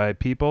loved by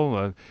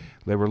people.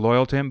 They were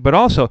loyal to him. But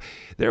also,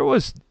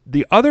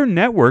 the other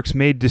networks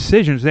made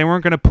decisions they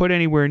weren't going to put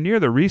anywhere near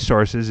the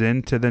resources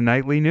into the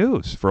nightly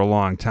news for a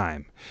long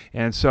time.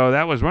 And so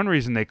that was one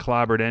reason they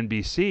clobbered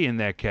NBC in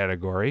that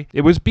category.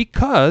 It was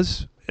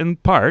because, in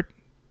part,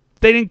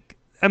 they didn't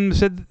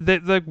said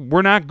that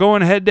we're not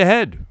going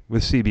head-to-head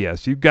with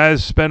CBS. You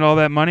guys spend all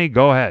that money,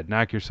 go ahead,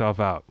 knock yourself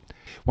out.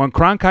 When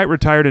Cronkite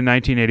retired in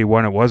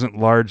 1981,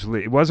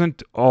 it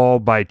wasn't all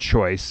by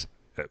choice,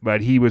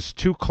 but he was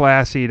too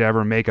classy to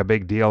ever make a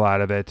big deal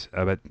out of it.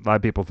 A lot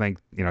of people think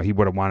he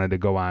would have wanted to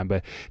go on,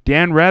 but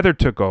Dan Rather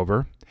took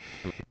over,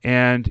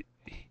 and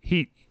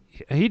he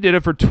did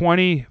it for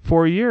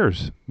 24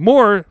 years,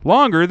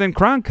 longer than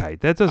Cronkite.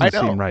 That doesn't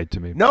seem right to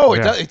me. No,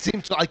 it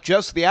seems like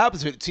just the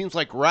opposite. It seems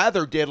like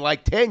Rather did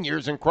like 10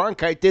 years and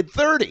Cronkite did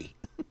 30.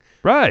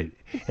 Right.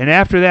 And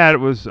after that, it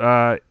was,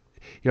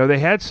 they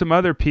had some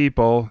other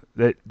people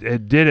that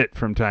did it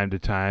from time to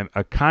time.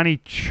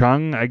 Connie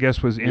Chung, I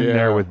guess, was in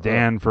there with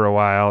Dan for a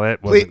while.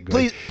 That wasn't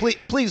good.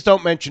 Please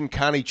don't mention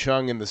Connie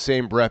Chung in the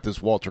same breath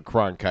as Walter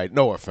Cronkite.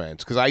 No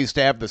offense, because I used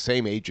to have the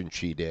same agent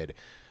she did.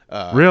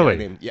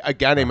 Really? A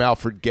guy named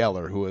Alfred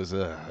Geller, who was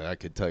I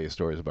could tell you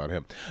stories about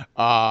him.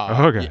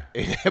 Okay.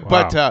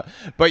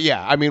 But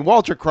yeah, I mean,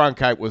 Walter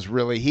Cronkite was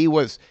really he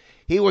was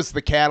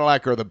the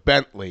Cadillac or the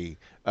Bentley,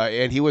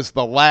 and he was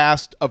the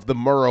last of the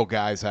Murrow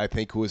guys, I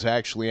think, who was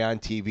actually on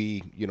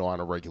TV, on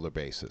a regular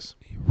basis.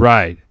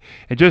 Right.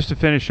 And just to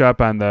finish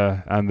up on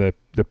the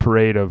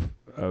parade of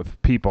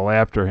people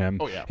after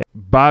him,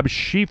 Bob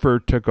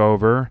Schieffer took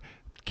over.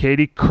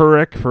 Katie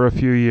Couric for a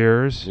few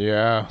years.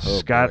 Yeah.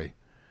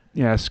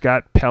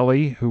 Scott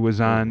Pelley, who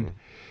was on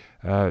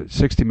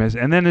 60 Minutes,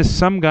 and then there's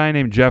some guy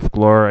named Jeff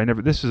Glor.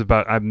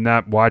 I'm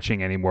not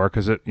watching anymore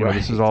because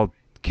this is all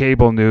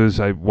cable news.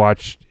 I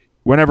watch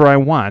whenever I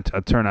want. I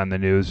turn on the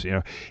news,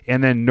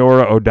 and then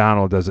Nora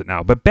O'Donnell does it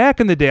now. But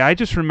back in the day, I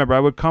just remember I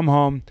would come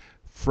home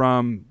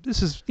from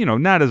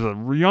not as a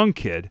young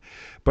kid,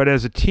 but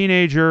as a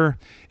teenager,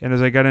 and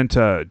as I got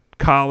into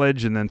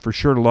college and then for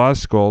sure law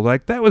school,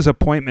 like that was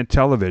appointment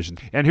television.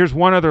 And here's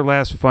one other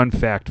last fun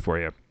fact for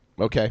you.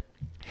 Okay.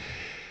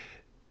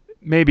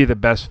 Maybe the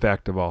best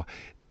fact of all.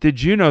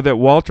 Did you know that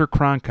Walter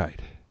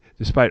Cronkite,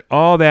 despite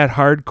all that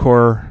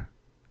hardcore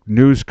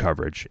news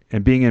coverage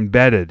and being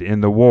embedded in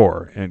the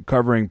war and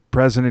covering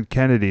President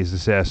Kennedy's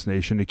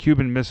assassination, the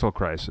Cuban Missile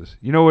Crisis,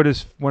 you know what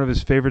one of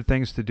his favorite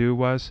things to do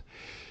was?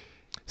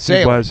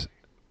 Sailing. It was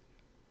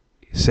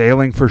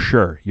sailing for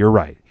sure. You're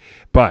right.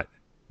 But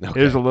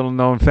here's a little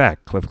known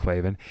fact, Cliff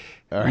Clavin.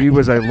 Right. He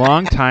was a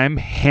longtime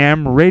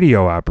ham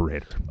radio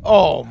operator.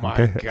 Oh,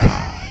 my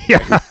God.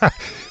 Yeah.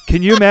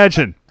 Can you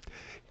imagine?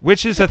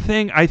 Which is a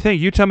thing, I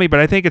think, you tell me, but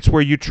I think it's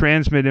where you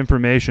transmit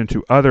information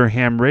to other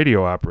ham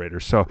radio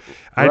operators. So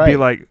I'd be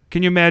like,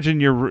 can you imagine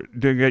you're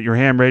doing at your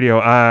ham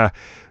radio,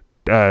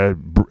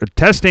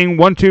 testing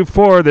 1, 2,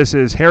 4, this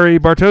is Harry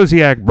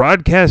Bartosiak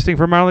broadcasting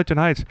from Arlington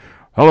Heights.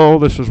 Hello,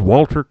 this is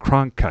Walter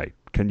Cronkite.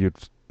 Can you,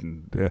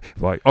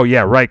 oh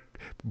yeah, right,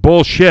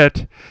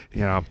 bullshit,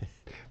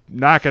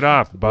 knock it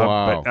off, Bub.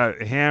 Wow.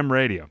 But ham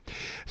radio.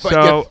 But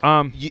so,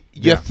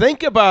 you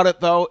think about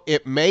it, though,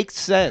 it makes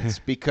sense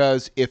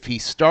because if he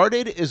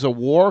started as a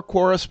war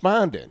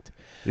correspondent,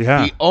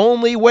 the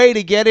only way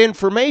to get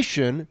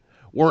information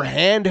were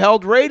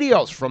handheld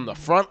radios from the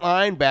front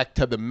line back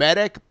to the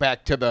medic,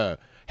 back to the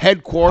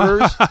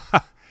headquarters.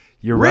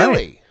 You're really?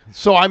 Right.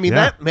 So, I mean,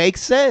 that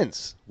makes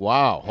sense.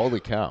 Wow.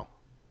 Holy cow.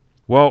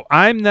 Well,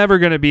 I'm never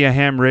going to be a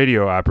ham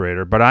radio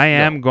operator, but I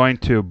am going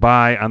to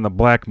buy on the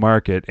black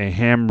market a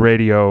ham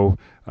radio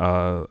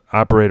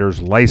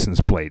operator's license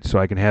plate so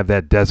I can have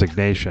that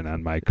designation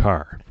on my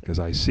car, because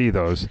I see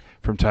those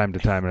from time to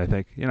time and I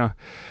think,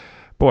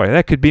 boy,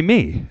 that could be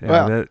me.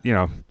 Well,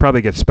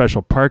 probably get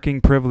special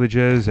parking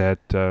privileges at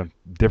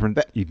different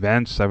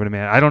events. I would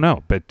imagine. I don't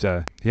know, but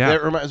yeah.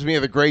 That reminds me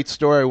of the great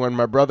story when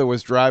my brother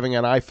was driving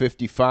on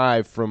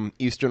I-55 from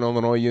Eastern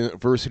Illinois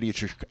University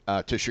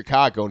to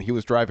Chicago, and he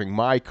was driving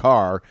my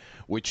car,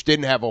 which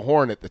didn't have a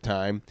horn at the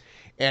time.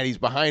 And he's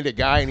behind a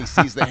guy, and he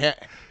sees the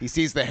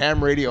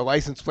ham radio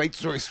license plate,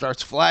 so he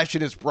starts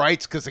flashing his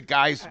brights because the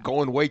guy's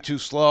going way too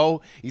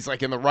slow. He's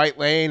like in the right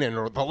lane and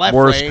the left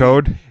lane. Morse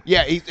code.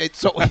 Yeah,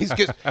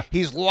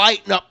 he's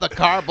lighting up the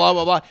car, blah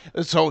blah blah.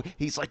 And so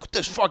he's like,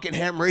 this fucking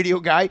ham radio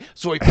guy.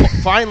 So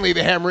finally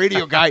the ham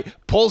radio guy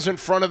pulls in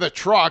front of the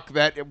truck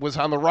that was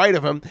on the right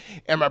of him,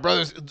 and my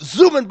brother's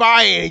zooming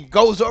by, and he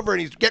goes over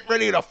and he's getting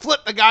ready to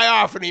flip the guy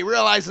off, and he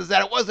realizes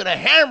that it wasn't a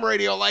ham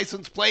radio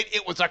license plate,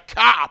 it was a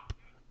cop.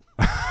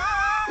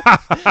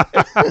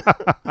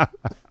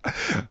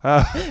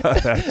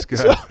 That's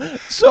good.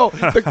 So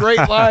the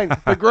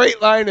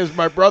great line is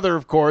my brother,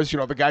 of course,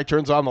 the guy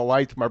turns on the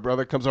lights, my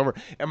brother comes over,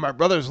 and my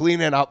brother's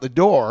leaning out the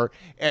door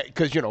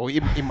because,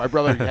 my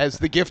brother has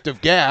the gift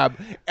of gab,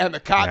 and the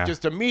cop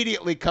just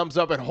immediately comes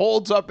up and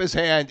holds up his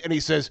hand, and he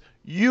says,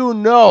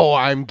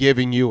 I'm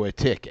giving you a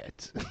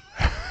ticket.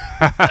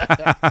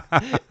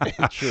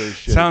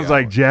 Sounds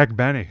like Jack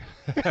Benny.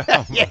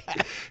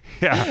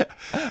 Yeah.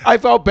 I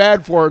felt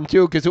bad for him,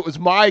 too, because it was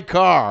my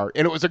car,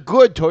 and it was a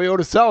good Toyota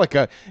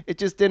Celica. It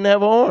just didn't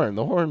have a horn.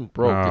 The horn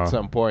broke at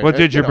some point. What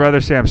did your brother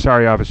say? I'm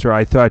sorry, officer.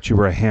 I thought you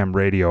were a ham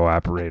radio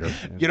operator.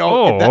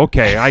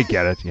 Okay. I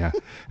get it. Yeah.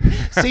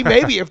 See,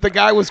 maybe if the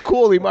guy was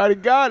cool, he might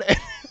have got it.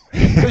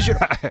 Because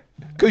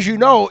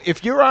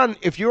if you're on a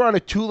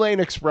 2-lane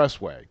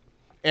expressway,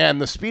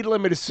 and the speed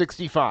limit is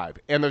 65,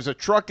 and there's a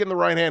truck in the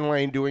right-hand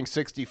lane doing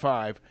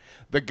 65,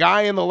 the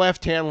guy in the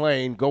left-hand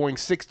lane going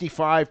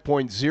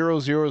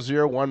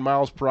 65.0001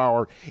 miles per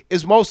hour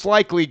is most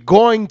likely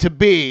going to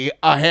be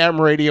a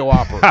ham radio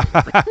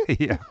operator.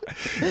 Yeah.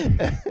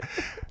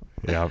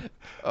 Yep.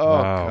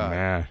 Oh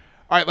man.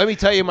 All right, let me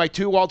tell you my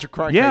 2 Walter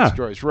Cronkite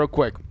stories real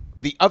quick.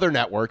 The other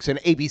networks, and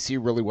ABC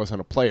really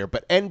wasn't a player,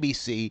 but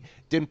NBC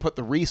didn't put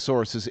the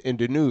resources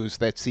into news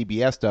that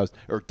CBS does,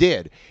 or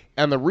did.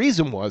 And the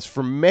reason was,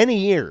 for many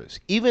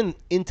years, even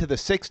into the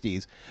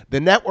 60s,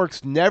 the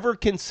networks never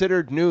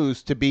considered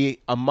news to be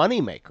a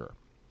moneymaker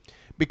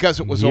because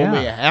it was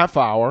only a half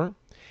hour.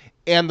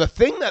 And the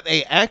thing that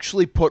they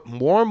actually put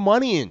more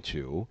money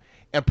into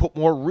and put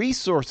more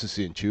resources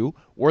into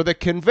were the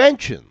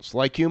conventions,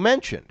 like you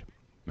mentioned.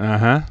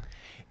 Uh-huh.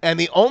 And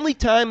the only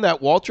time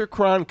that Walter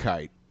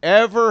Cronkite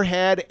ever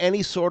had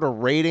any sort of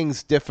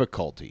ratings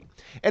difficulty,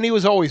 and he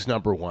was always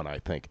number 1, I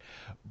think,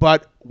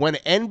 but when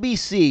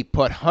NBC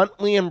put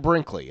Huntley and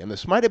Brinkley, and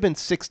this might have been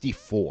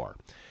 64,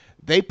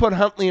 they put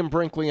Huntley and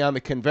Brinkley on the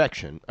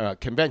convention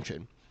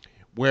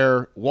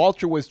where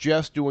Walter was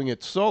just doing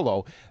it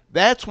solo.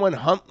 That's when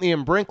Huntley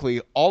and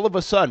Brinkley all of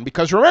a sudden,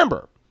 because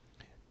remember,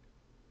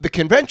 the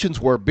conventions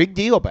were a big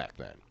deal back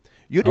then.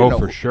 You didn't know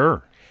for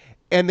sure.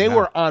 And they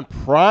were on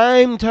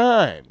prime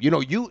time.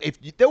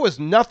 If there was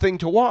nothing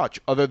to watch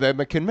other than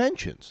the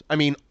conventions. I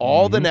mean,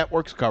 all the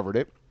networks covered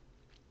it.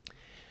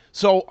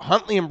 So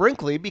Huntley and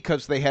Brinkley,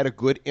 because they had a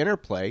good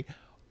interplay,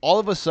 all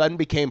of a sudden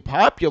became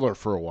popular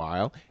for a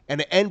while, and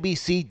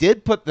NBC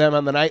did put them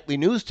on the nightly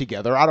news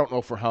together, I don't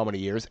know for how many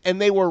years, and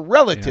they were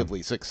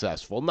relatively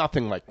successful,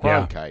 nothing like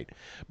Cronkite.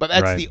 But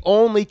that's the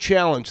only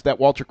challenge that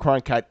Walter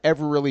Cronkite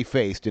ever really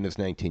faced in his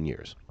 19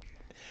 years.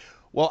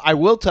 Well, I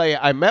will tell you,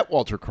 I met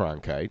Walter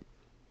Cronkite.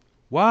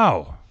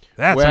 Wow.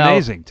 That's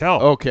amazing.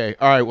 Tell. Okay.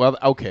 All right. Well,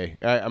 okay.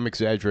 I'm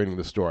exaggerating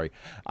the story.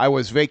 I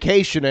was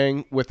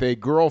vacationing with a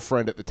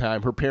girlfriend at the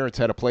time. Her parents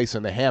had a place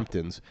in the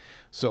Hamptons.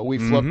 So we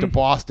flew up to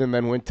Boston,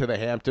 then went to the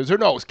Hamptons. Or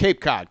no, it was Cape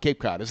Cod. Cape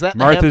Cod. Is that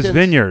Martha's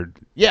Vineyard?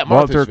 Yeah,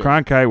 Martha's Walter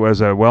Cronkite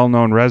was a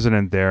well-known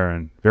resident there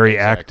and very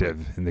active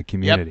in the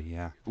community.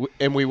 Yep. Yeah.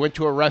 And we went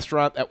to a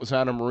restaurant that was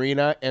on a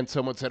marina, and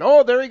someone said,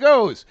 "Oh, there he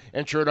goes."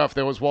 And sure enough,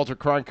 there was Walter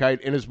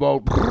Cronkite in his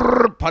boat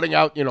putting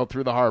out,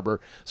 through the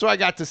harbor. So I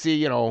got to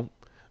see,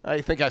 I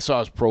think I saw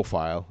his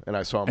profile, and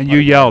I saw him. And you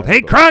yelled,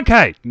 "Hey,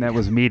 Cronkite!" And that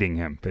was meeting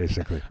him,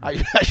 basically. I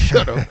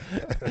should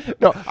have.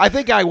 No, I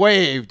think I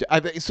waved.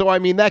 So, I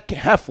mean, that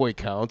halfway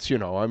counts, you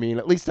know. I mean,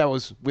 at least I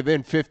was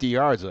within 50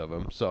 yards of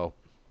him, so.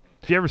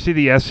 Did you ever see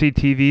the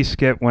SCTV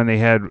skit when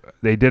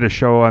they did a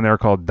show on there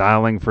called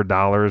Dialing for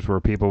Dollars, where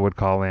people would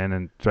call in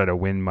and try to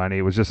win money?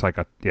 It was just like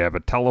you have a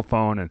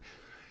telephone, and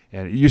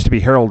it used to be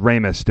Harold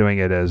Ramis doing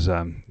it as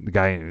the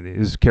guy.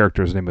 His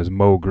character's name was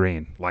Mo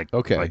Green, like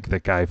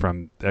the guy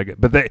from.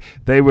 But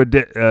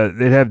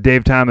they'd have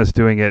Dave Thomas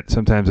doing it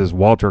sometimes as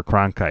Walter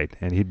Cronkite,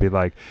 and he'd be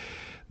like,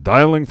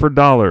 "Dialing for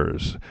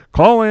dollars,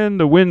 call in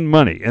to win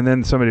money," and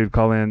then somebody would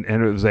call in,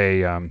 and it was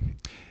a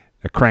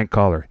crank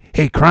caller.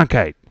 "Hey,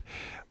 Cronkite,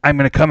 I'm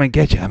going to come and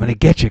get you. I'm going to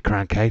get you,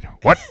 Cronkite."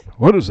 "What?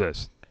 What is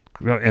this?"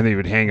 And he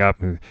would hang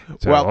up and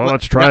say, "Well,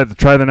 let's try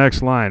the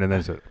next line." And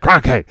then say,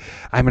 "Cronkite,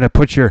 I'm going to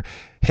put your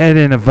head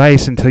in a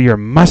vice until your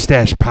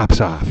mustache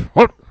pops off."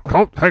 "What?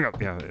 Hang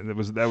up." Yeah, that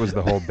was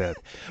the whole bit.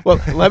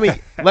 Well,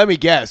 let me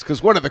guess,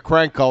 because one of the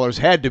crank callers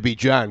had to be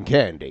John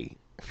Candy.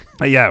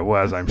 Yeah, it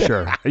was. I'm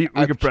sure.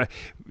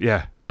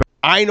 Yeah.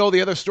 I know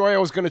the other story I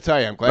was going to tell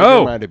you. I'm glad you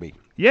reminded me.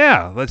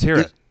 Yeah, let's hear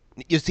it.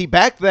 You see,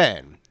 back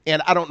then,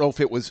 and I don't know if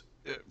it was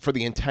for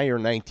the entire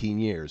 19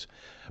 years,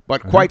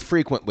 but quite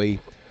frequently,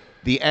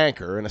 the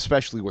anchor, and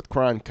especially with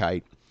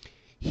Cronkite,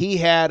 he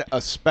had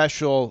a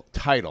special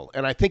title,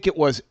 and I think it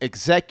was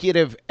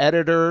executive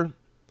editor,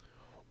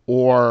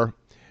 or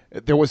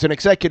there was an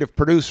executive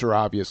producer,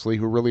 obviously,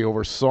 who really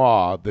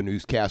oversaw the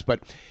newscast,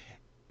 but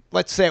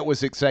let's say it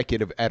was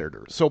executive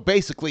editor. So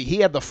basically, he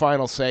had the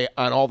final say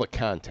on all the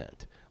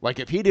content. Like,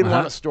 if he didn't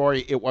want a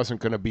story, it wasn't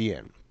going to be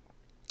in.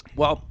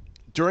 Well,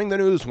 during the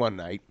news one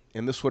night,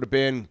 and this would have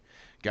been,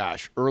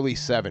 early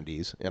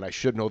 70s, and I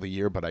should know the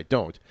year, but I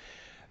don't.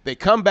 They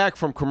come back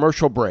from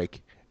commercial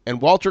break, and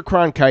Walter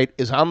Cronkite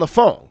is on the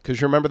phone, because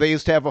you remember they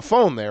used to have a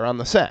phone there on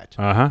the set.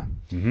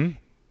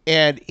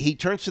 And he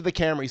turns to the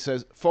camera, he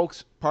says,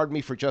 "Folks, pardon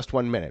me for just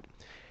 1 minute."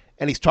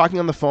 And he's talking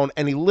on the phone,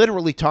 and he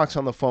literally talks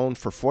on the phone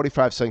for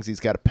 45 seconds. He's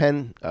got a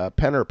pen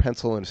or a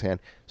pencil in his hand.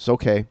 "It's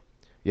okay.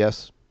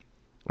 Yes.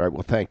 All right,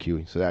 well, thank you."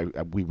 He said,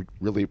 "We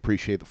really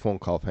appreciate the phone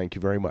call. Thank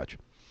you very much."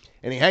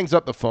 And he hangs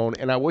up the phone,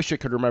 and I wish I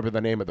could remember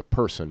the name of the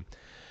person.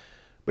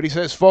 But he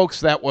says, "Folks,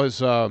 that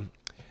was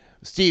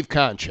Steve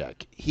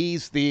Konchak.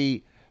 He's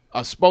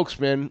a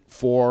spokesman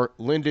for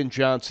Lyndon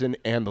Johnson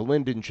and the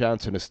Lyndon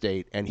Johnson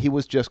estate, and he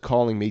was just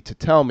calling me to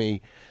tell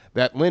me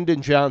that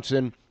Lyndon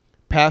Johnson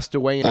passed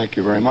away." Thank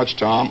you very much,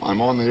 Tom. I'm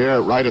on the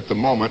air right at the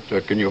moment.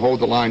 Can you hold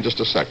the line just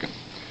a second?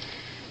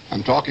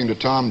 I'm talking to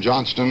Tom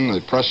Johnston,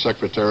 the press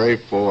secretary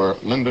for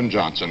Lyndon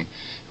Johnson,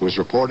 who has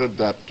reported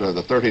that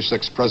the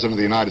 36th President of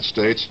the United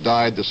States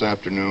died this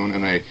afternoon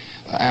in an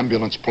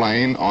ambulance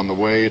plane on the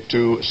way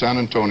to San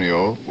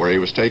Antonio, where he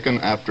was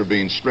taken after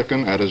being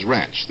stricken at his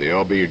ranch, the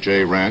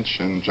LBJ Ranch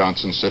in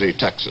Johnson City,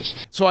 Texas.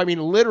 So, I mean,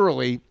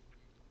 literally,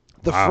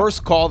 the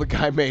first call the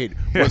guy made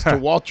was to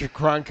Walter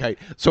Cronkite.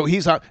 So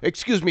he's on,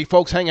 "Excuse me,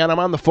 folks, hang on, I'm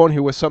on the phone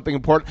here with something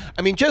important."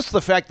 I mean, just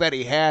the fact that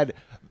he had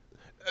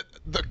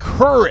the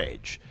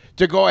courage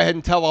to go ahead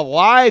and tell a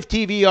live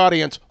TV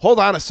audience, "Hold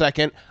on a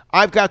second,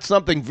 I've got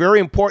something very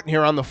important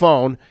here on the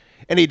phone."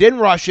 And he didn't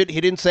rush it.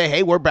 He didn't say,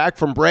 "Hey, we're back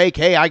from break.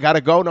 Hey, I got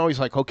to go." No, he's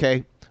like,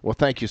 "Okay, well,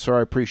 thank you, sir.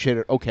 I appreciate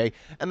it. Okay."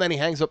 And then he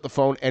hangs up the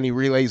phone and he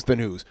relays the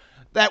news.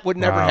 That would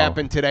never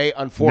happen today,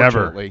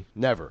 unfortunately.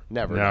 Never.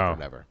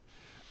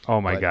 Oh,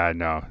 my God,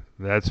 no.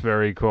 That's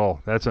very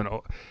cool. That's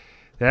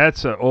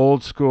an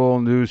old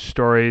school news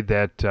story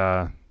that,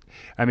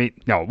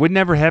 it would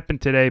never happen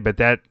today, but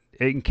that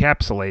it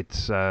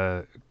encapsulates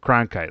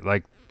Cronkite.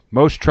 Like,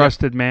 most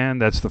trusted man,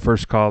 that's the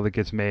first call that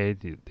gets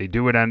made. They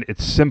do it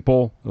it's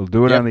simple. They'll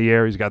do it on the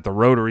air. He's got the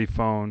rotary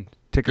phone.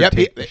 Ticker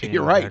tape machine.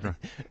 You're right.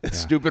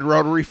 Stupid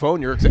rotary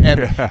phone.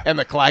 And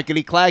the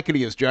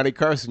clackety, as Johnny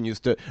Carson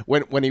used to.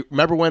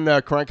 Remember when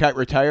Cronkite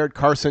retired?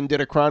 Carson did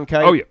a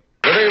Cronkite? Oh, yeah.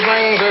 Good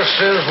evening, this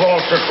is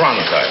Walter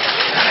Cronkite.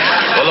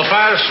 For the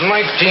past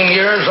 19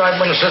 years, I've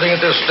been sitting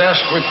at this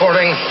desk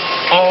reporting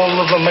all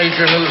of the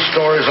major news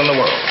stories in the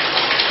world.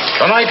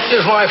 Tonight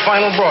is my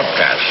final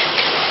broadcast,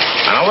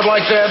 and I would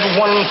like to add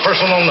one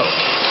personal note.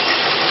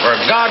 For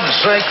God's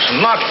sakes,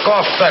 knock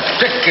off that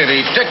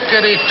tickety.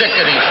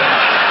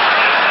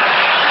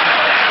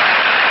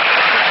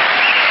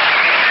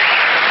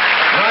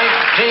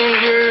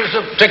 19 years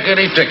of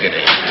tickety.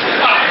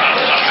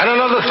 And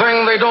another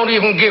thing, they don't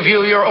even give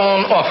you your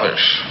own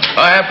office.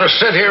 I have to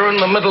sit here in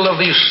the middle of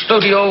the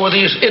studio with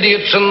these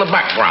idiots in the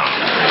background.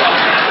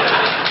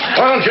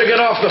 Why don't you get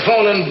off the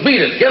phone and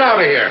beat it? Get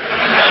out of here.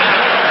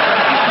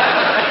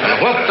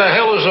 And what the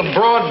hell is a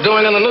broad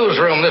doing in the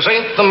newsroom? This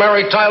ain't the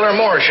Mary Tyler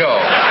Moore Show.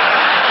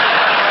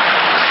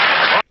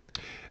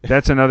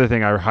 That's another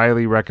thing I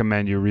highly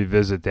recommend you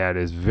revisit. That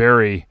is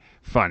very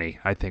funny.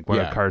 I think one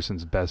of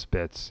Carson's best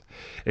bits.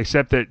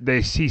 Except that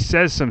he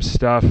says some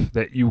stuff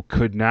that you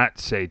could not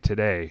say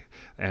today.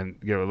 And,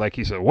 like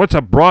he said, "What's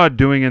a broad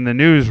doing in the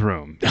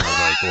newsroom?"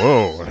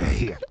 Whoa.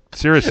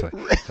 Seriously.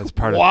 That's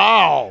part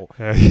wow. of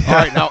All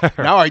right,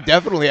 now I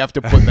definitely have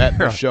to put that in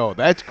the show.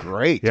 That's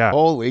great. Yeah.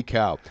 Holy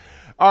cow.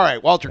 All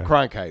right, Walter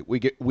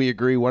Cronkite. We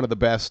agree one of the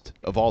best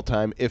of all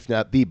time, if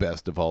not the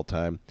best of all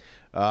time.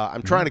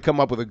 I'm trying to come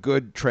up with a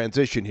good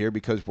transition here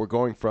because we're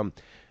going from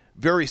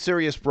very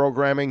serious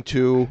programming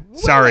to...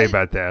 Sorry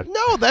about that.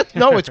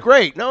 No, it's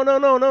great. No.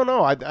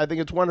 I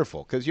think it's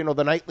wonderful because,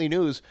 the nightly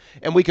news,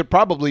 and we could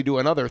probably do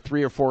another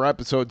 3 or 4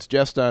 episodes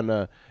just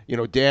on,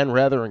 Dan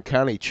Rather and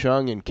Connie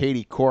Chung and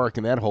Katie Couric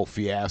and that whole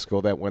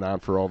fiasco that went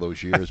on for all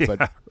those years.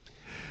 Yeah.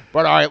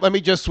 But all right, let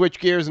me just switch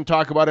gears and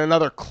talk about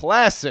another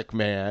classic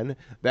man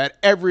that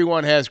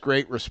everyone has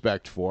great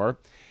respect for.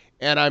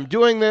 And I'm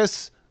doing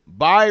this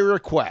by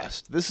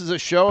request. This is a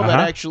show that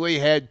actually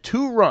had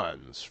 2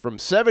 runs from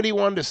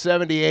 71 to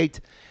 78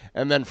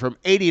 and then from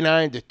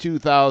 89 to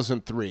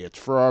 2003. It's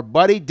for our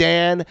buddy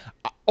Dan.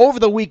 Over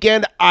the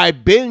weekend, I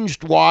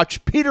binged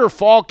watched Peter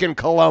Falk in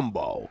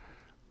Columbo.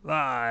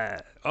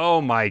 Oh,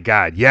 my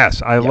God.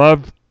 Yes, I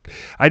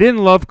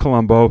didn't love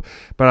Columbo,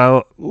 but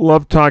I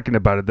love talking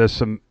about it. There's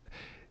some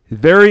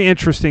very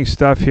interesting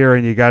stuff here,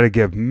 and you got to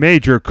give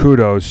major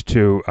kudos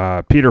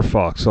to Peter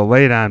Falk. So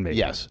lay it on me.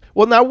 Yes.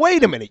 Well, now,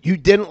 wait a minute. You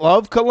didn't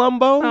love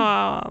Columbo?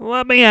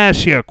 Let me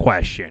ask you a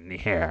question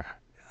here.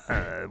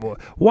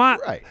 What?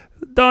 Right.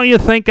 Don't you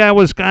think I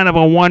was kind of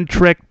a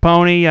one-trick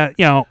pony,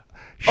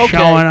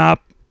 showing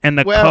up in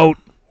the coat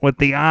with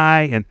the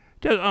eye? And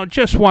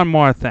just one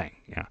more thing.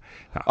 Yeah.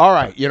 All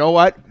right, you know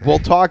what? We'll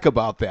talk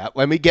about that.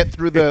 Let me get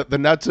through the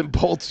nuts and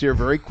bolts here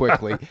very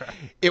quickly.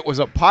 It was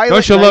a pilot.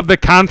 Don't you love the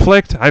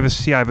conflict? I've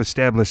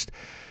established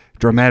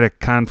dramatic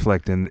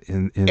conflict in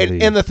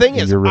the thing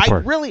is, your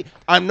report.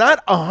 I'm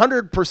not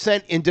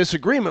 100% in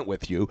disagreement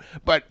with you,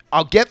 but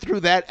I'll get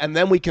through that, and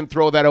then we can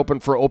throw that open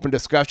for open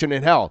discussion.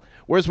 And hell,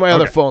 where's my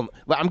other phone?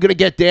 I'm going to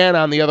get Dan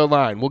on the other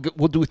line. We'll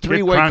do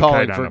 3-way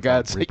calling for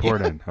God's sake.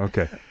 Report in.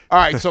 Okay. All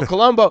right, so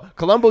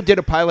Columbo did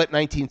a pilot in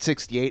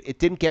 1968. It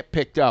didn't get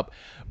picked up,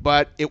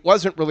 but it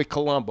wasn't really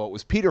Columbo. It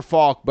was Peter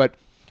Falk, but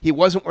he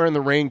wasn't wearing the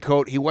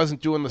raincoat. He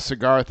wasn't doing the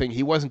cigar thing.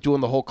 He wasn't doing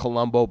the whole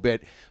Columbo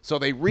bit. So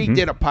they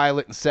redid a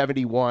pilot in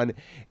 71,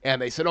 and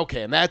they said,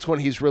 okay, and that's when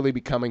he's really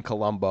becoming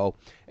Columbo.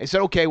 They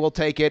said, okay, we'll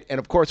take it. And,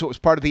 of course, it was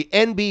part of the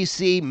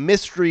NBC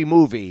mystery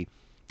movie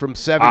from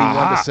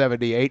 71 to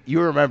 78.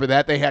 You remember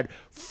that. They had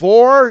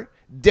 4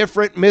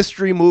 different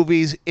mystery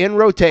movies in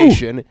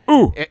rotation.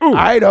 Ooh.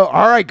 I know.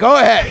 All right, go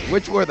ahead.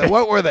 Which were they?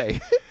 What were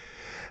they?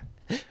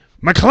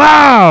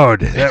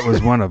 McCloud. That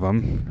was one of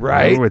them.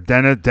 Right. With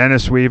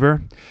Dennis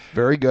Weaver.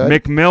 Very good.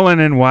 McMillan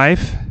and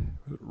Wife.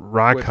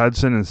 Rock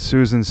Hudson and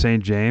Susan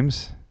St.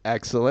 James.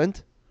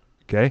 Excellent.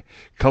 Okay.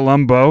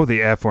 Columbo,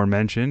 the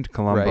aforementioned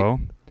Columbo. Right.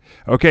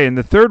 Okay, and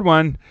the third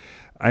one,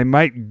 I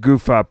might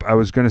goof up. I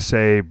was going to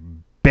say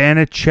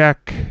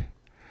Banachek.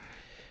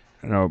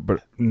 No,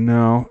 but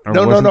no.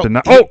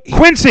 No.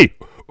 Quincy!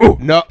 Ooh,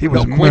 no,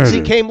 Quincy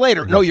murdered. Came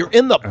later. No, you're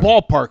in the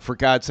ballpark, for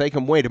God's sake.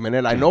 And wait a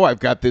minute. I know I've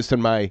got this in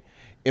my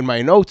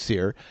notes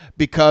here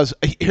because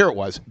here it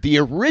was. The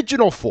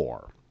original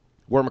 4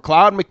 were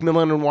McCloud,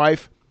 McMillan and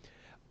Wife,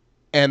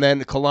 and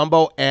then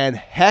Columbo and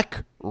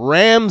Heck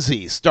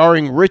Ramsey,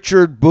 starring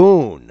Richard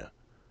Boone.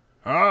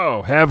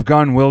 Oh, Have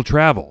Gun Will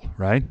Travel,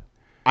 right?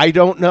 I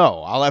don't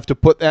know. I'll have to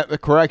put that in the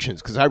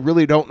corrections because I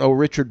really don't know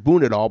Richard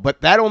Boone at all.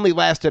 But that only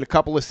lasted a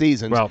couple of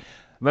seasons. Well,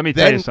 let me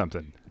tell you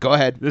something. Go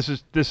ahead. This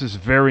is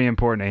very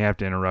important. I have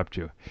to interrupt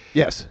you.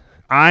 Yes.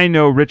 I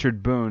know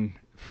Richard Boone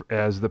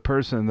as the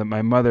person that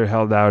my mother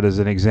held out as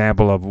an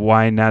example of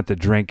why not to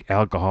drink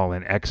alcohol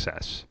in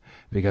excess,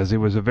 because he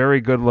was a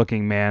very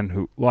good-looking man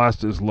who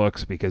lost his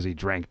looks because he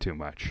drank too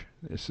much.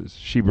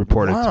 She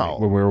reported to me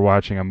when we were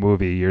watching a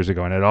movie years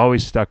ago, and it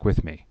always stuck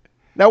with me.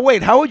 Now,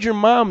 wait, how would your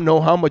mom know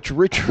how much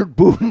Richard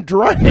Boone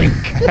drank?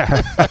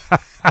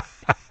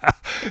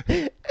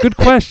 Good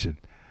question.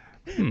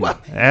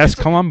 Ask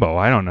Columbo.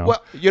 I don't know.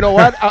 Well, you know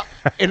what?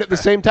 And at the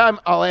same time,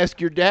 I'll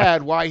ask your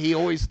dad why he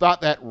always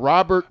thought that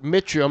Robert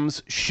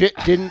Mitchum's shit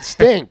didn't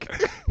stink.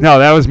 No,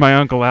 that was my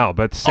Uncle Al,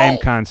 but same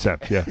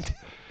concept, yeah.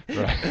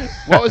 Right.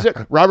 What was it?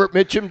 Robert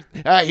Mitchum?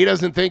 He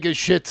doesn't think his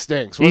shit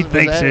stinks. He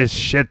thinks his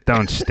shit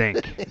don't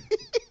stink.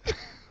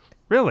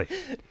 Really?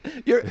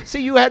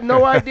 You had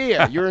no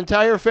idea. Your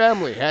entire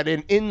family had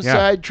an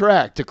inside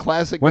track to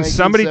classic. When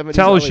somebody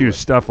tells you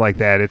stuff like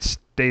that, it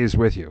stays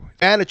with you.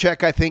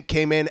 Banachek, I think,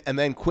 came in, and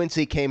then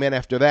Quincy came in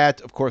after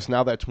that. Of course,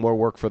 now that's more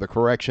work for the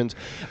corrections.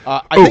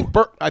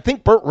 I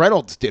think Burt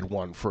Reynolds did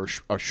one for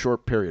a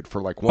short period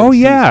for like 1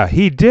 season. Yeah,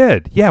 he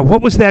did. Yeah,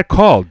 what was that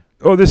called?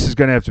 Oh, this is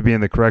going to have to be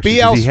in the corrections.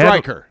 B.L.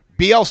 Stryker.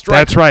 B.L. Stryker.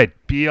 That's right.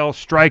 B.L.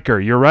 Stryker.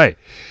 You're right.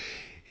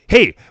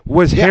 Hey,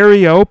 was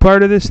Harry O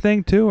part of this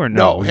thing too, or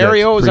no? No,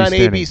 Harry O is on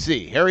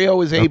ABC. Harry O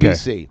is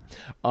ABC.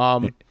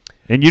 Okay.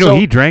 And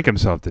he drank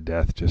himself to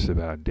death, just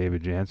about.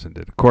 David Jansen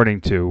did, according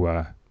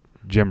to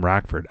Jim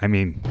Rockford. I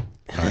mean,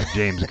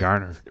 James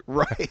Garner.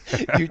 Right.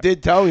 You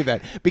did tell me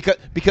that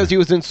because he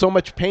was in so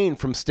much pain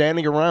from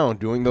standing around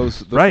doing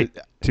those. Right.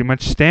 Too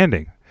much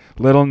standing.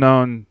 Little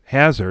known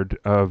hazard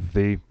of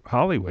the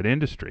Hollywood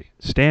industry.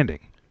 Standing.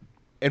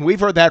 And we've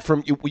heard that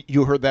from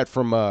you. Heard that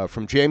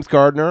from James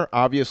Gardner,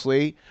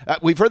 obviously.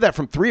 We've heard that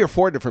from 3 or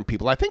 4 different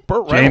people. I think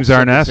Burt Reynolds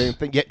said the same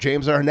thing. Yeah,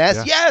 James Arness.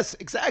 Yeah. Yes,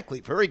 exactly.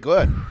 Very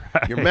good.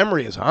 Right. Your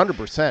memory is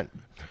 100%.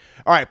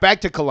 All right, back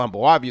to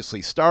Columbo.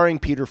 Obviously, starring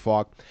Peter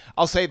Falk.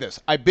 I'll say this: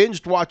 I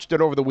binged watched it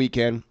over the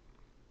weekend,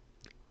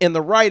 and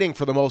the writing,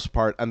 for the most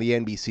part, on the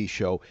NBC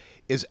show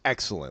is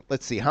excellent.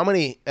 Let's see, how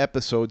many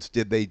episodes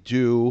did they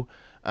do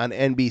on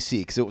NBC?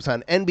 Because it was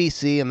on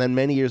NBC, and then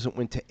many years it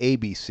went to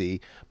ABC.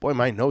 Boy,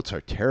 my notes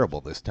are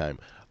terrible this time.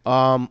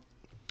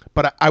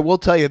 But I will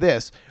tell you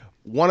this.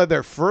 One of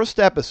their first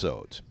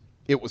episodes,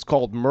 it was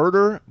called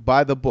Murder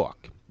by the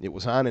Book. It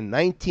was on in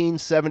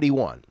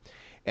 1971,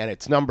 and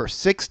it's number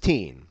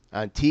 16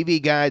 on TV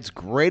Guide's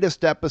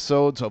greatest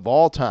episodes of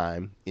all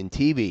time in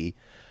TV.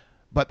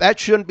 But that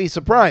shouldn't be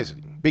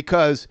surprising,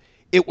 because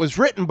it was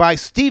written by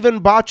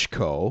Steven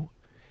Bochco,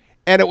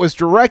 and it was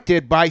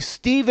directed by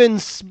Steven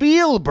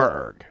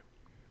Spielberg.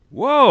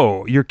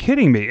 Whoa, you're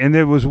kidding me. And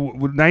it was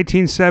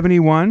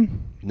 1971?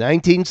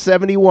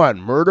 1971,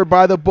 Murder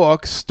by the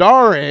Book,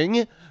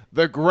 starring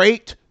the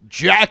great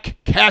Jack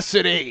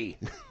Cassidy.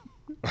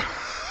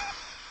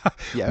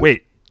 Yeah.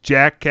 Wait,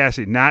 Jack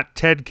Cassidy, not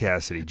Ted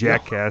Cassidy.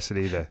 Jack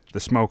Cassidy, the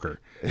smoker.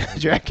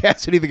 Jack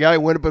Cassidy, the guy who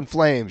went up in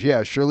flames.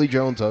 Yeah, Shirley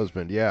Jones'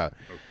 husband. Yeah.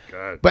 Oh,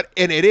 God.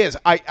 And it is.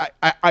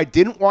 I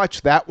didn't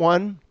watch that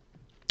one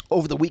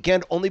over the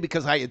weekend, only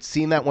because I had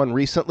seen that one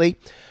recently.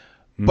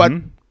 But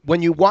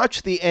when you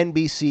watch the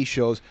NBC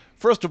shows,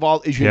 first of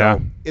all, as you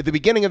know, at the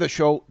beginning of the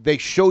show, they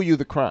show you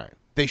the crime.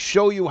 They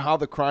show you how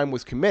the crime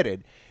was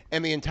committed.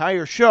 And the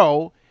entire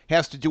show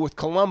has to do with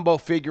Columbo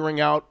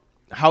figuring out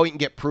how he can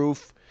get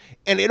proof.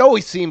 And it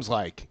always seems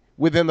like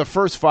within the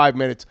first 5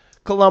 minutes,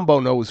 Columbo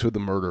knows who the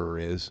murderer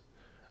is.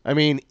 I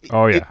mean,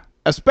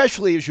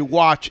 especially as you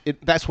watch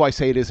it. That's why I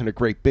say it isn't a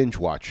great binge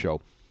watch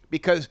show,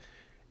 because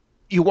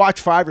you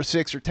watch 5 or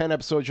 6 or 10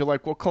 episodes, you're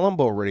like, well,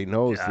 Columbo already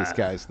knows this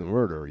guy's the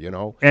murderer, you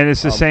know? And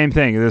it's the same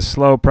thing, the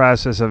slow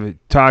process of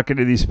talking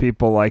to these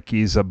people like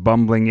he's a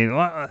bumbling,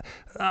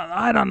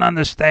 I don't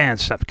understand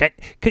stuff.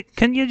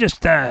 Can you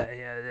just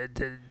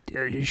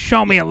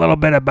show me a little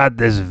bit about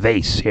this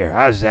vase here?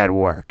 How's that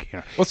work?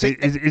 Well, see,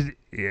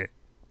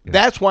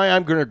 that's why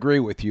I'm going to agree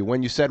with you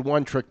when you said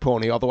one trick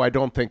pony, although I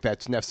don't think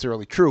that's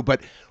necessarily true.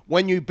 But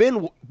when you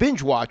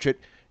binge watch it,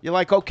 you're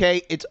like,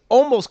 okay, it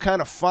almost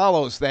kind of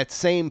follows that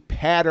same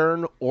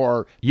pattern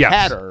or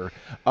pattern.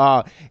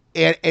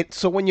 And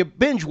so when you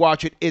binge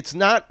watch it, it's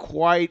not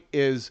quite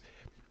as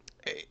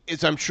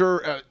I'm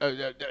sure,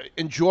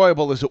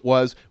 enjoyable as it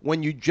was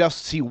when you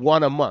just see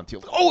one a month.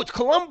 You're like, oh, it's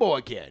Columbo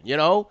again, you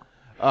know?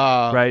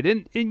 Right.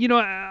 And you know,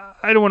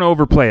 I don't want to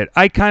overplay it.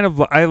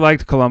 I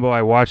liked Columbo.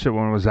 I watched it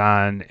when it was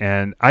on.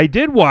 And I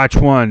did watch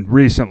one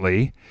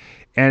recently,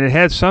 and it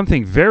had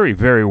something very,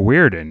 very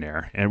weird in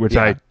there, and which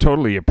I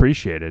totally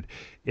appreciated.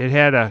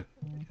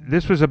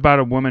 This was about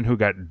a woman who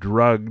got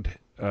drugged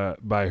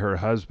by her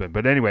husband.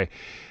 But anyway,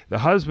 the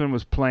husband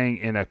was playing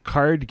in a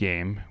card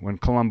game when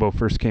Columbo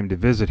first came to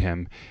visit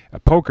him, a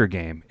poker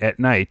game at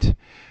night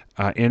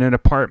in an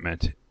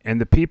apartment,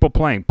 and the people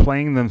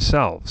playing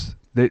themselves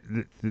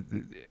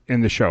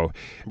in the show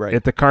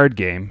at the card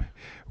game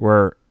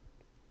were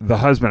the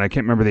husband, I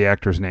can't remember the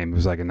actor's name. It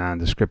was like a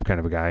nondescript kind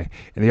of a guy.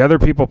 And the other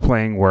people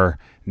playing were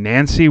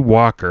Nancy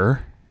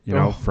Walker,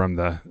 from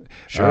the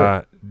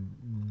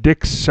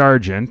Dick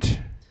Sargent,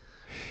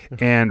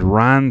 and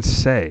Ron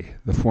Say,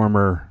 the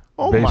former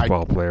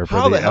baseball player for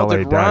the LA Dodgers. How the hell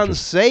did Ron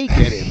Say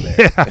get in there?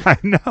 Yeah, I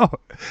know.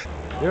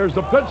 Here's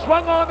the pitch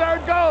swung on. There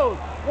it goes.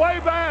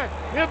 Way back.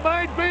 It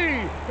might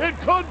be. It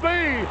could be.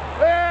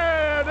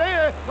 And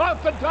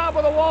off the top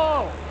of the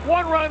wall.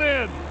 1 run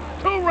in.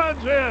 2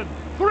 runs in.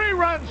 3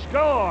 runs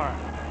score.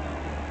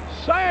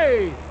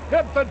 Say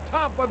hit the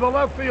top of the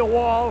left field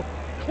wall,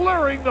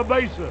 clearing the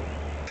bases.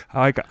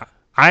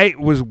 I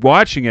was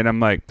watching it. I'm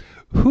like,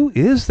 who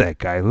is that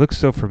guy? He looks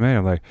so familiar.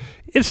 I'm like,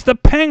 it's the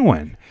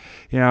Penguin.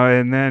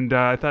 And then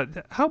I thought,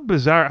 how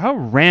bizarre, how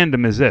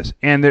random is this?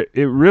 And it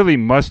really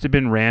must have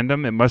been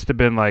random. It must have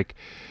been like,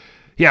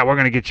 yeah, we're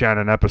going to get you on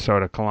an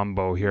episode of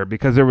Columbo here,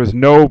 because there was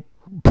no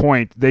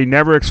point. They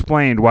never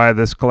explained why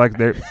this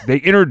they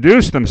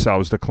introduced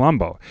themselves to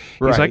Columbo.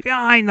 He's like,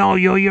 yeah, I know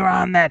you. You're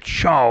on that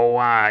show.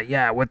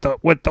 With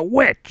the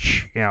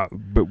witch.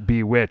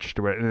 Bewitched.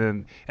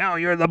 And then,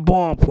 you're the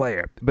ball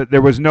player. But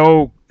there was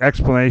no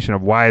explanation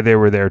of why they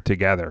were there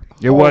together.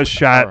 It was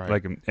shot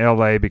like in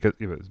L.A. because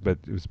it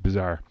was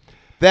bizarre.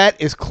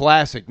 That is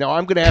classic. Now,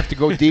 I'm going to have to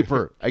go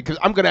deeper, because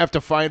I'm going to have to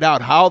find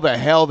out how the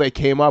hell they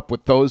came up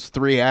with those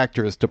 3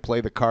 actors to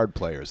play the card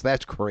players.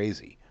 That's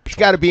crazy. It's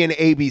got to be an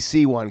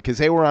ABC one, because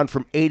they were on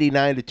from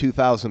 89 to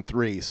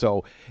 2003.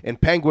 So, and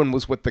Penguin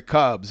was with the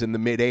Cubs in the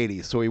mid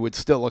 80s, so he would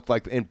still look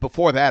like. And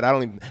before that, I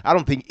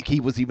don't think he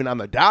was even on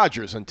the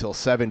Dodgers until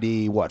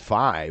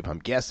 75. I'm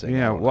guessing.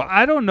 Yeah.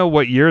 I don't know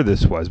what year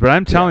this was, but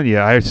I'm telling you,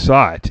 I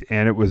saw it,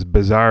 and it was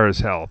bizarre as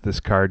hell. This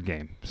card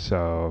game.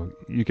 So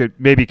you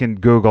can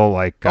Google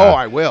like.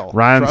 I will.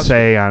 Ron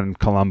Say on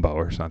Columbo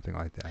or something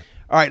like that.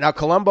 All right. Now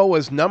Columbo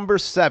was number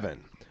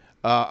 7.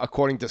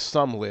 according to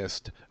some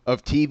list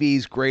of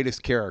TV's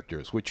greatest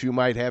characters, which you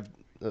might have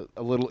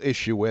a little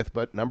issue with,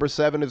 but number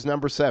 7 is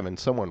number 7.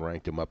 Someone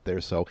ranked him up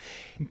there. So,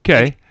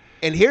 okay.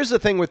 And here's the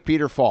thing with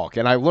Peter Falk,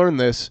 and I learned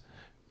this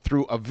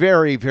through a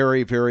very,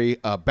 very, very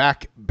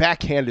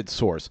backhanded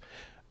source.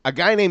 A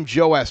guy named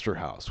Joe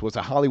Esterhaus was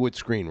a Hollywood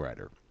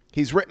screenwriter.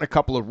 He's written a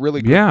couple of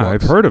really good books. Yeah,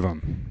 I've heard of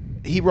him.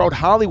 He wrote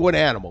Hollywood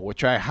Animal,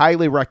 which I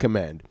highly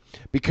recommend,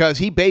 because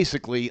he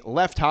basically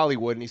left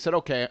Hollywood and he said,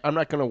 okay, I'm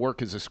not going to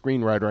work as a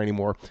screenwriter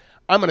anymore.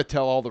 I'm going to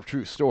tell all the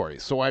true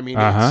stories. So, I mean,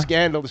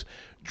 scandals,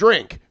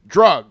 drink,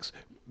 drugs,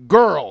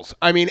 girls,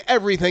 I mean,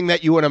 everything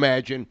that you would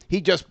imagine.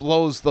 He just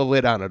blows the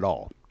lid on it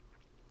all.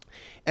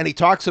 And he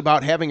talks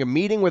about having a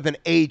meeting with an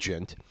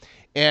agent,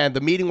 and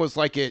the meeting was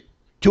like at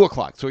 2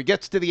 o'clock. So he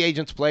gets to the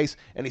agent's place,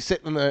 and he's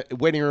sitting in the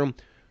waiting room,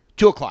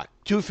 2 o'clock,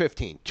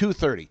 2:15,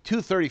 2:30,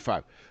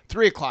 2:35,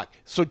 3 o'clock.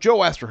 So Joe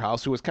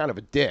Esterhaus, who was kind of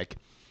a dick,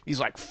 he's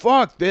like,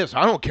 fuck this.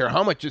 I don't care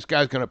how much this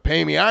guy's going to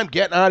pay me. I'm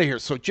getting out of here.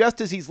 So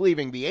just as he's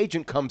leaving, the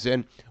agent comes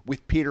in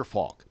with Peter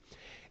Falk.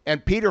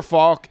 And Peter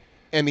Falk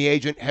and the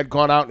agent had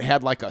gone out and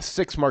had like a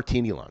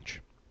 6-martini lunch.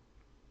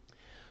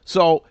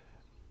 So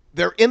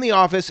they're in the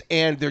office,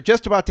 and they're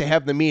just about to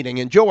have the meeting,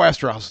 and Joe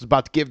Esterhaus is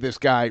about to give this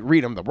guy,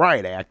 read him the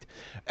riot act,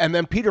 and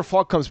then Peter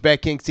Falk comes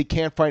back in because he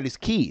can't find his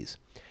keys.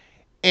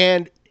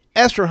 And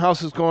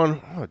Esterhaus is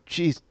going, oh,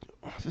 geez,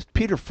 this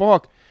Peter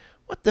Falk,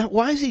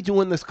 why is he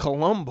doing this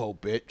Columbo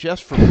bit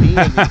just for me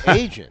and the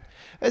agent?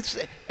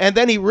 And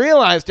then he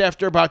realized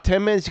after about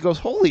 10 minutes, he goes,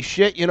 holy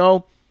shit,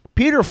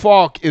 Peter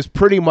Falk is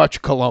pretty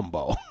much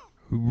Columbo.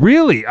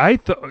 Really?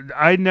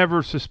 I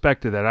never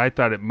suspected that. I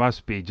thought it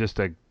must be just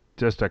a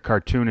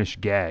cartoonish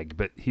gag,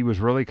 but he was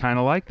really kind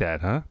of like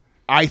that, huh?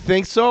 I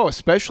think so,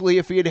 especially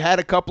if he had had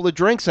a couple of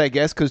drinks, I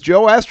guess, because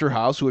Joe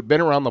Esterhaus, who had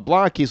been around the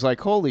block, he's like,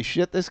 holy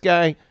shit, this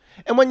guy.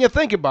 And when you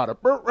think about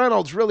it, Burt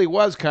Reynolds really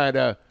was kind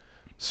of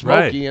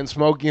Smokey and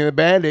Smokey and the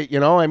Bandit,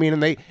 I mean,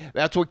 and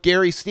that's what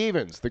Gary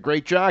Stevens, the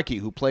great jockey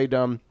who played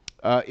in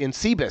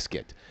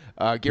Seabiscuit.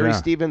 Gary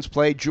Stevens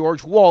played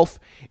George Wolfe,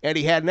 and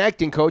he had an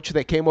acting coach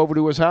that came over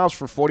to his house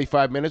for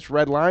 45 minutes,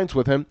 read lines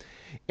with him,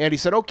 and he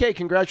said, okay,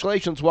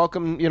 congratulations,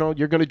 welcome,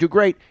 you're going to do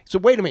great. He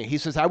said, wait a minute. He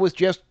says, I was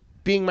just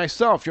being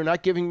myself. You're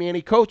not giving me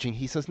any coaching.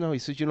 He says, no. He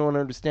says, you don't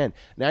understand.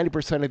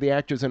 90% of the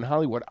actors in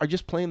Hollywood are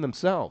just playing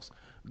themselves.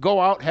 Go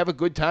out, have a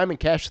good time, and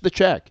cash the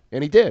check.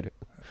 And he did.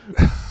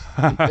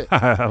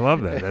 I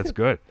love that. That's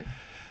good.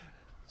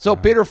 So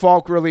Peter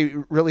Falk really,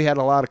 really had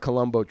a lot of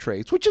Columbo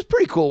traits, which is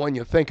pretty cool when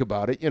you think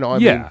about it. Because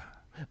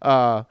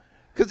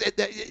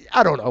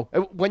I don't know.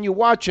 When you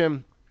watch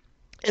him,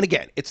 and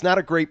again, it's not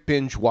a great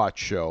binge watch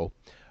show,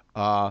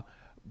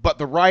 but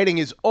the writing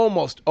is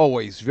almost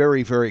always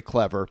very, very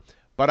clever.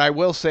 But I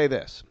will say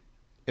this.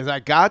 As I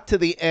got to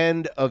the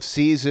end of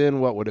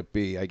season, what would it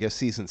be? I guess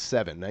season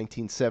 7,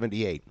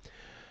 1978.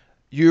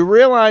 You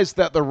realize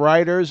that the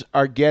writers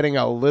are getting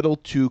a little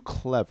too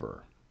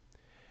clever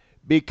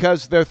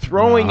because they're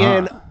throwing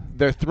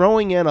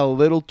in a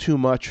little too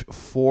much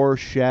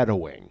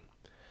foreshadowing.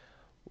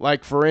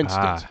 Like, for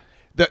instance,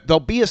 there'll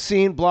be a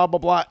scene, blah, blah,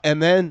 blah,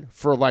 and then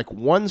for like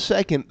 1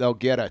 second, they'll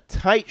get a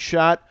tight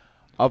shot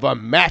of a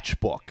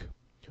matchbook.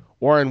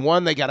 Or in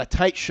one, they got a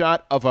tight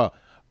shot of a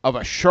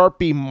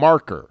Sharpie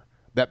marker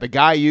that the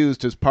guy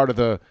used as part of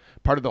the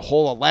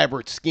whole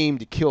elaborate scheme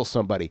to kill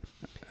somebody.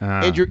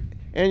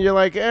 And you're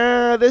like,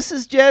 this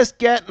is just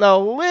getting a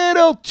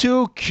little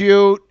too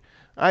cute.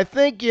 I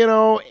think,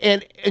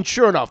 and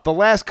sure enough, the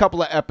last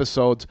couple of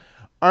episodes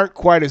aren't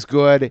quite as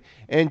good,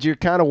 and you're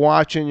kind of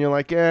watching, you're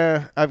like,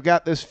 I've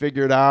got this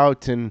figured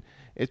out, and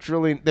it's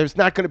really, there's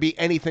not going to be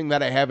anything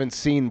that I haven't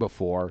seen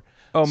before.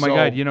 Oh, my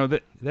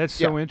God, that's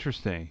so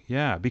interesting.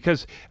 Yeah,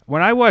 because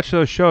when I watch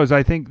those shows,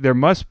 I think there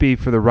must be,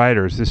 for the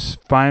writers, this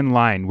fine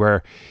line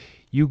where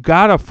you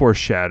got to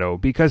foreshadow,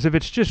 because if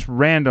it's just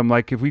random,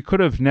 like if we could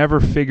have never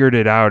figured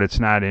it out, it's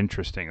not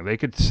interesting. They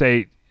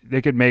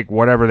could make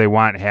whatever they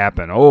want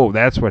happen. Oh,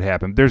 that's what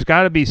happened. There's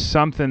got to be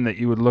something that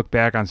you would look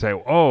back on and say,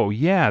 oh,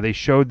 yeah, they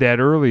showed that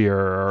earlier,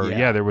 or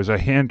there was a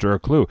hint or a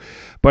clue.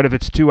 But if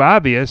it's too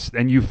obvious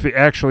and you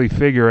actually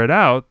figure it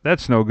out,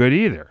 that's no good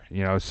either.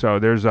 So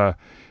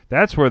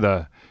that's where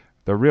the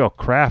real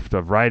craft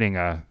of writing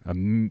a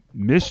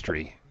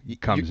mystery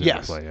comes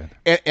into play.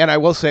 And I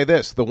will say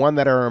this, the one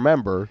that I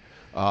remember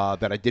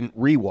that I didn't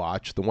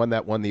rewatch, the one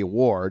that won the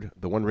award,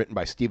 the one written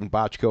by Steven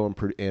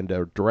Bochco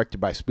and directed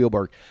by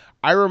Spielberg,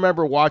 I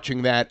remember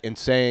watching that and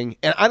saying,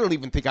 and I don't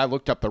even think I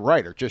looked up the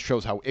writer, it just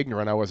shows how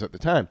ignorant I was at the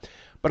time,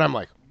 but I'm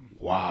like,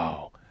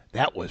 wow,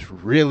 that was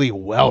really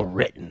well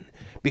written,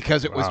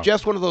 because it was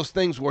just one of those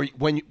things where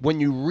when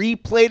you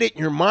replayed it in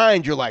your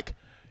mind, you're like,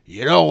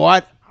 you know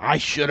what? I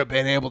should have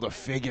been able to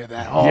figure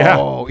that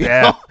out.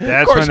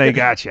 That's when they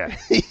got you.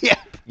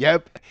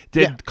 Yep.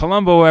 Did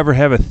Columbo ever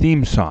have a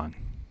theme song?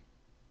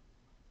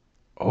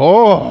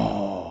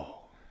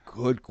 Oh,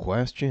 good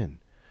question.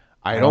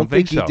 I don't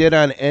think he so. did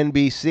on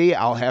NBC.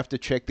 I'll have to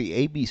check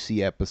the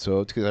ABC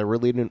episodes because I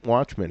really didn't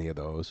watch many of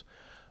those.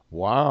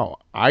 Wow,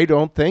 I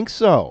don't think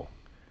so.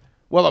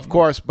 Well, of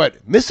course,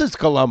 but Mrs.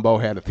 Columbo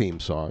had a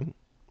theme song.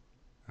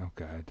 Oh,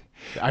 God.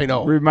 I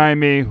know. Remind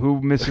me who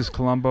Mrs.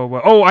 Columbo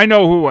was. Oh, I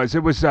know who it was.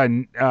 It was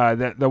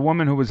the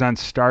woman who was on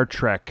Star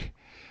Trek,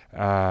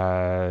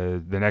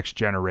 The Next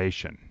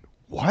Generation.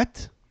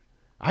 What?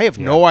 I have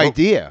no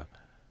idea.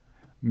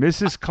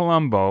 Mrs.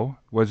 Columbo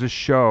was a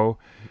show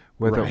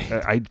with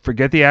I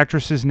forget the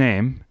actress's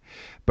name,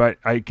 but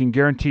I can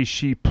guarantee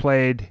she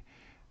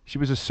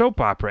was a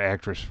soap opera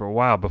actress for a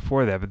while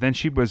before that, but then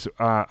she was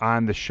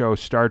on the show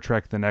Star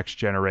Trek The Next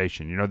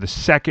Generation, you know, the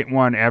second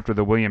one after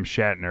the William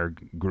Shatner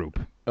group.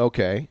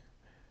 Okay.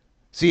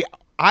 See,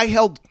 I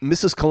held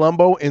Mrs.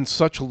 Columbo in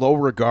such low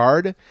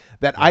regard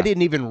that I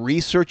didn't even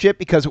research it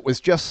because it was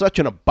just such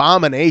an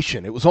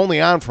abomination. It was only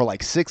on for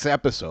like 6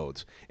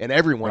 episodes, and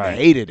everyone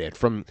hated it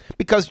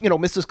because, you know,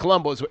 Mrs.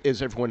 Columbo,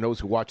 as everyone knows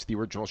who watched the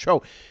original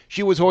show,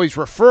 she was always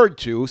referred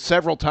to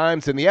several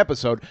times in the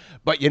episode,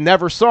 but you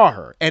never saw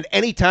her. And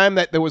any time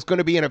that there was going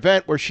to be an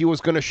event where she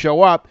was going to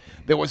show up,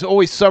 there was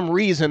always some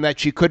reason that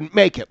she couldn't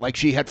make it, like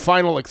she had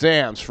final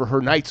exams for her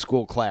night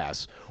school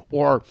class,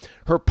 or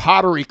her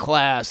pottery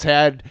class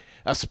had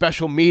a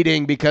special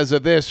meeting because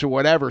of this or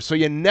whatever. So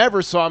you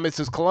never saw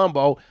Mrs.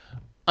 Columbo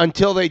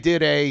until they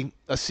did a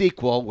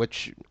sequel,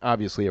 which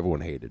obviously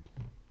everyone hated.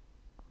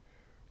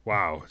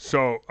 Wow.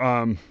 So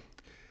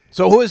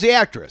who is the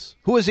actress?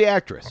 Who is the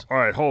actress? All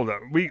right, hold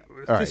on. We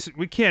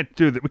can't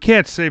do that. We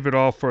can't save it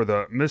all for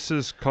the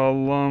Mrs.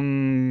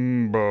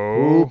 Columbo.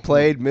 Who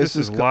played Mrs. This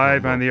is Columbo?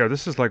 live on the air.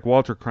 This is like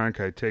Walter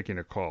Cronkite taking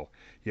a call.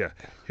 Yeah,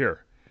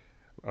 here.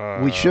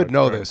 We should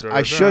know this.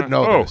 I should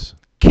know this.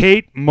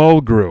 Kate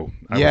Mulgrew.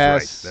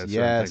 Yes, That's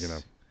yes. what I'm thinking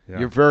of. Yeah.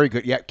 You're very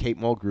good. Yeah, Kate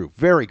Mulgrew.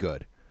 Very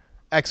good.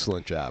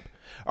 Excellent job.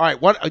 All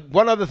right,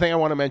 one other thing I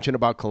want to mention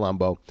about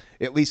Columbo,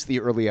 at least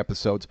the early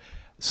episodes,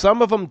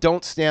 some of them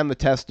don't stand the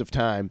test of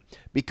time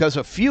because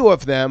a few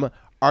of them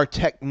are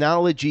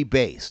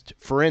technology-based.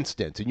 For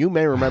instance, and you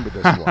may remember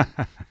this one,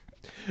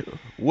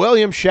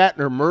 William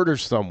Shatner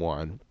murders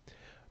someone,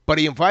 but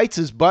he invites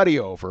his buddy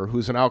over,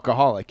 who's an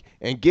alcoholic,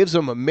 and gives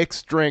him a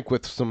mixed drink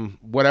with some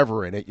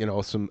whatever in it, you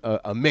know, some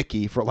a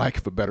Mickey, for lack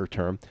of a better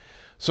term.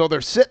 So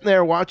they're sitting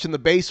there watching the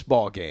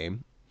baseball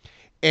game,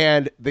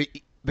 and the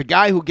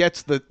guy who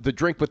gets the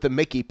drink with the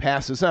Mickey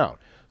passes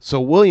out. So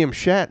William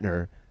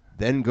Shatner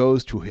then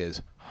goes to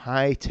his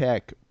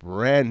high-tech,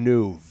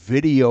 brand-new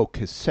video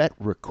cassette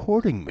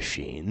recording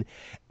machine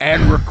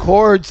and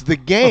records the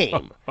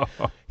game.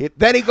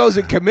 Then he goes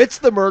and commits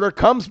the murder,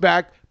 comes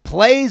back,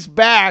 plays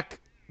back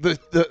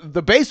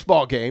the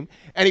baseball game,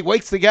 and he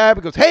wakes the guy up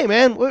and goes, "Hey,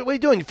 man, what are you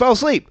doing? You fell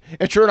asleep."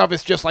 And sure enough,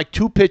 it's just like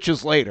 2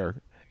 pitches later.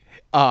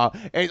 And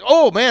he's,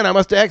 "Oh, man, I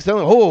must have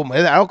accidentally,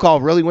 man, the alcohol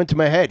really went to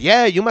my head.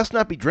 Yeah, you must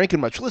not be drinking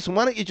much. Listen,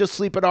 why don't you just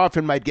sleep it off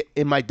in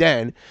my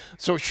den?"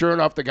 So sure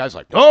enough, the guy's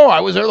like, "No,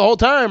 I was there the whole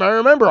time. I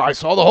remember. I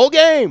saw the whole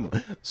game."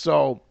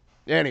 So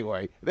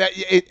anyway, when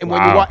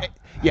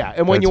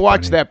you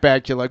watch that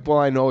back, you're like, well,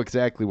 I know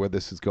exactly where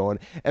this is going.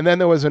 And then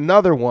there was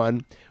another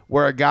one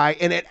where a guy,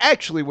 and it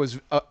actually was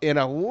an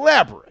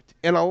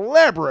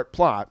elaborate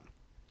plot,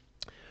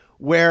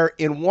 where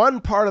in one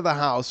part of the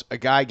house, a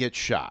guy gets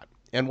shot.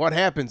 And what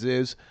happens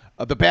is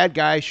the bad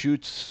guy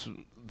shoots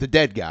the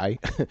dead guy,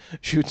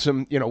 shoots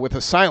him, you know, with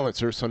a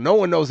silencer, so no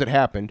one knows it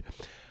happened.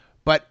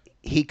 But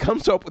he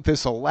comes up with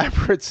this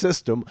elaborate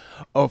system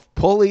of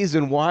pulleys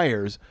and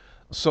wires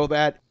so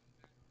that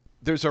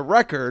there's a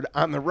record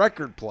on the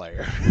record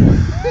player.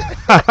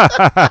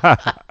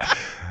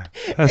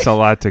 That's a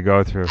lot to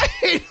go through.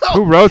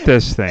 Who wrote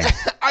this thing?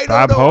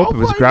 Bob Hope?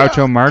 Was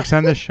Groucho Marx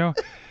on this show?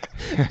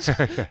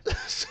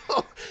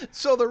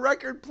 So the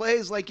record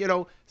plays like,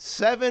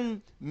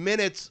 7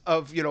 minutes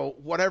of,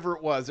 whatever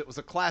it was. It was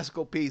a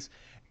classical piece.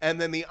 And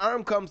then the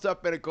arm comes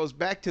up and it goes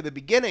back to the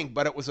beginning,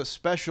 but it was a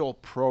special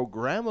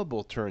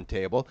programmable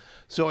turntable.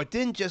 So it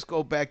didn't just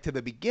go back to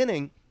the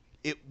beginning.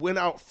 It went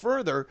out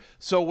further.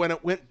 So when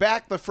it went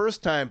back the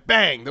first time,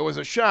 bang, there was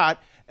a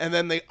shot. And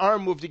then the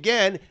arm moved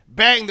again,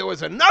 bang, there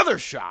was another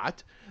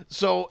shot.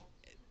 So,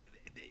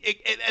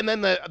 and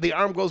then the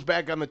arm goes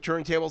back on the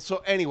turntable. So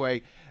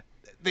anyway,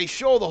 they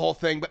show the whole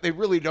thing, but they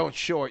really don't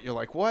show it. You're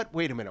like, what?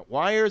 Wait a minute.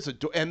 Wires?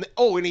 And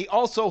he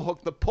also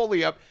hooked the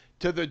pulley up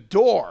to the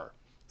door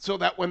so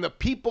that when the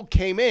people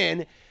came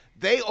in,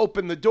 they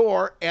opened the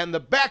door and the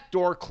back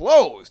door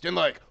closed. And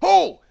like,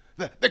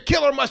 the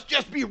killer must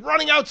just be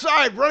running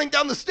outside, running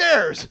down the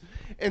stairs.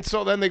 And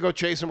so then they go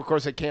chase him. Of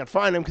course, they can't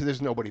find him because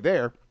there's nobody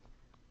there.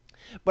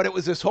 But it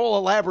was this whole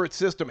elaborate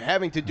system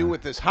having to do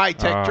with this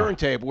high-tech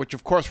turntable, which,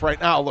 of course, right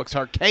now looks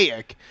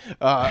archaic,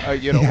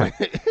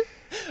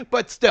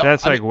 But still.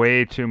 That's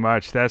way too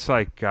much. That's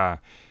like, that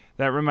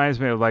reminds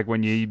me of like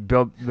when you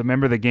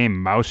remember the game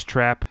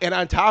Mousetrap? And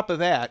on top of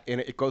that, and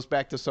it goes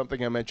back to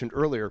something I mentioned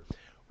earlier,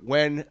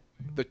 when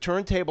the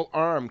turntable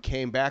arm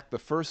came back the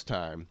first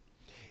time,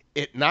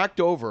 it knocked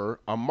over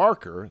a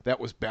marker that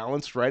was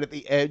balanced right at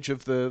the edge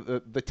of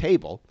the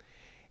table,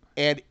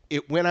 and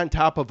it went on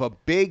top of a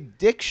big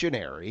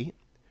dictionary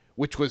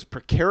which was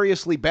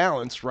precariously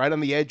balanced right on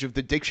the edge of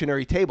the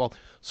dictionary table.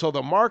 So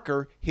the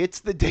marker hits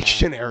the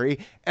dictionary,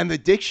 and the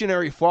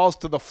dictionary falls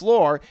to the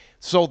floor.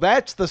 So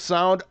that's the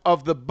sound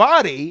of the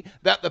body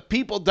that the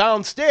people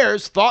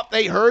downstairs thought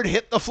they heard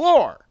hit the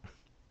floor.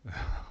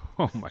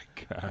 Oh, my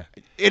God.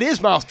 It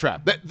is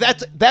Mousetrap.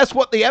 That's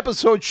what the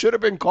episode should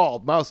have been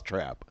called,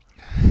 Mousetrap.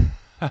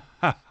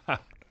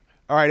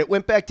 All right, it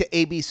went back to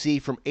ABC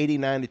from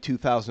 89 to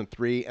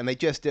 2003, and they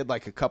just did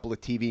like a couple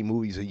of TV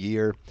movies a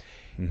year.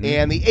 Mm-hmm.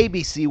 And the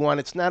ABC one,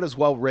 it's not as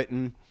well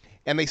written,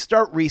 and they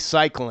start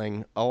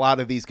recycling a lot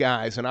of these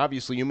guys. And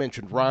obviously you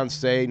mentioned Ron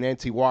Say,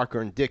 Nancy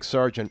Walker, and Dick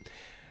Sargent.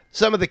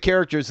 Some of the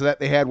characters that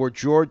they had were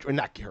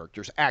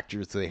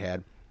actors they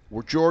had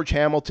were George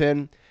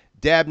Hamilton,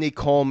 Dabney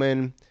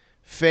Coleman,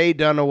 Faye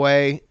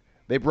Dunaway.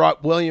 They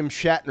brought William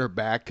Shatner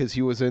back because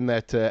he was in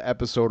that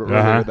episode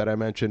earlier that I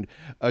mentioned.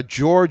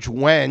 George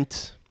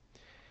Wendt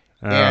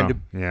and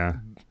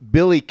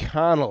Billy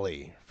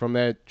Connolly from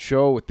that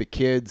show with the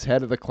kids,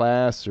 Head of the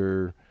Class.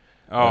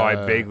 I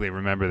vaguely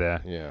remember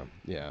that.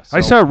 Yeah. So,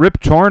 I saw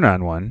Rip Torn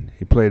on one.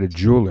 He played a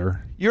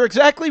jeweler. You're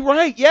exactly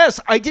right. Yes,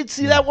 I did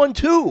see that one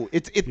too.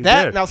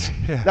 Now.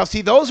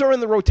 See, those are in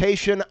the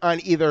rotation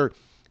on either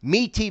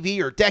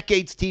MeTV or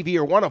Decades TV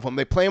or one of them.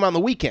 They play them on the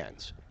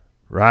weekends.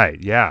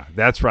 Right, yeah,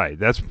 that's right.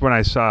 That's when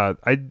I saw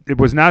it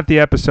was not the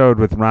episode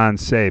with Ron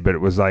Say, but it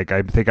was like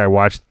I think I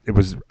watched it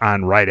was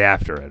on right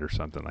after it or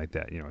something like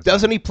that.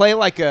 Doesn't he play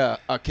like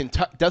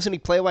doesn't he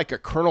play like a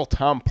Colonel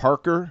Tom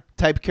Parker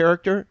type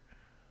character?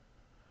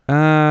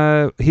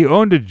 He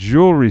owned a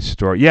jewelry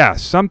store. Yeah,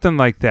 something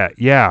like that.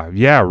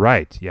 Yeah,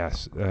 right.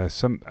 Yes.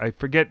 I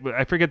forget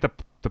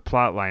the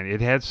plot line.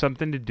 It had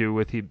something to do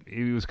with he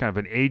was kind of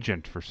an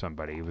agent for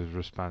somebody. He was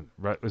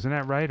wasn't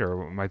that right,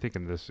 or am I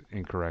thinking this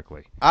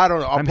incorrectly? I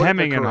don't know. I'm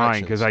hemming and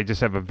hawing because I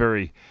just have a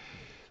very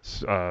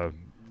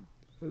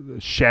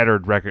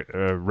shattered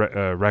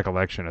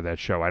recollection of that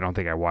show. I don't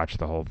think I watched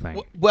the whole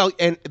thing. Well,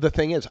 and the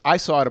thing is, I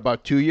saw it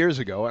about 2 years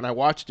ago, and I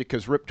watched it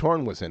because Rip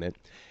Torn was in it.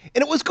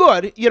 And it was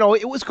good.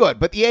 It was good.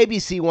 But the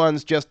ABC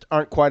ones just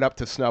aren't quite up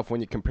to snuff when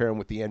you compare them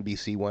with the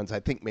NBC ones, I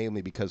think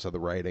mainly because of the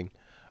writing.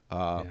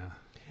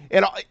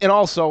 And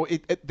also,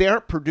 they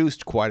aren't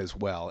produced quite as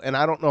well. And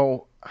I don't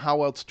know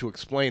how else to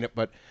explain it,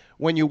 but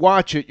when you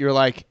watch it, you're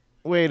like,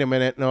 wait a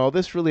minute, no,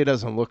 this really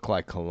doesn't look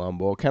like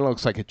Columbo. It kind of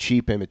looks like a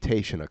cheap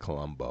imitation of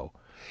Columbo.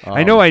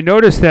 I know. I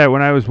noticed that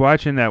when I was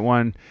watching that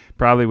one,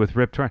 probably with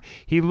Rip Torn.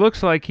 He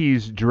looks like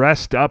he's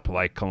dressed up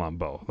like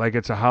Columbo, like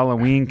it's a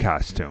Halloween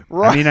costume.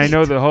 Right. I mean, I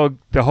know the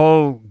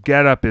whole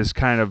getup is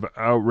kind of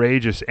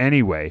outrageous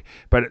anyway,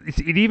 but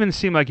it even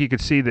seemed like you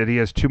could see that he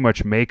has too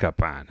much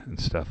makeup on and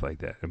stuff like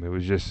that. I mean, it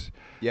was just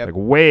like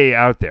way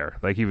out there,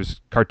 like he was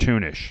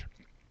cartoonish.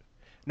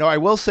 No, I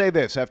will say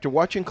this: after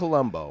watching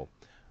Columbo,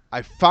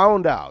 I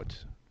found out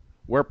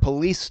where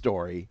Police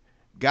Story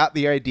got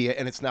the idea,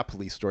 and it's not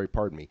Police Story,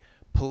 pardon me.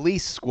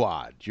 Police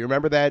Squad. Do you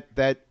remember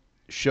that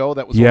show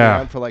that was only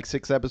on for like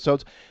 6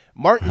 episodes?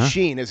 Martin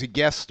Sheen is a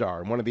guest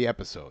star in one of the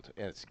episodes,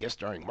 and it's guest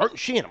starring Martin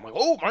Sheen. I'm like,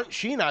 oh, Martin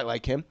Sheen, I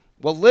like him.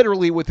 Well,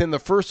 literally within the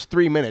first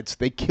 3 minutes,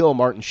 they kill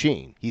Martin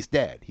Sheen. He's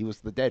dead. He was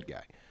the dead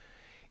guy.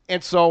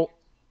 And so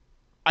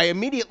I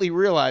immediately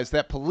realized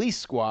that Police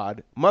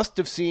Squad must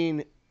have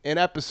seen an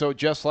episode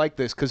just like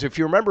this, because if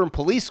you remember in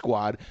Police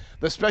Squad,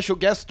 the special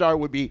guest star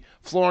would be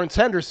Florence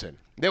Henderson.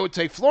 They would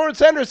say, Florence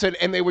Henderson,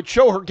 and they would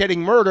show her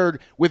getting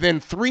murdered within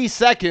 3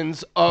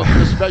 seconds of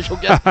the special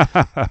guest.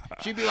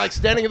 She'd be like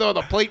standing there with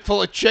a plate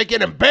full of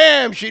chicken, and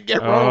bam, she'd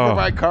get run over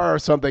by a car or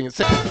something.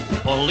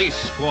 Police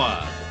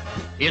Squad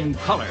in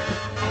color.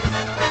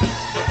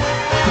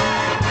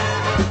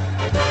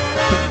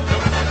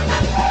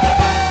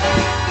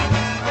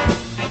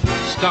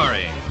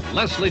 Starring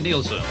Leslie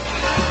Nielsen.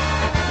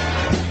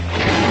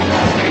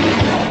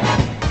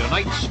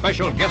 Tonight's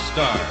special guest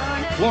star,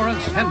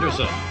 Florence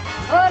Henderson.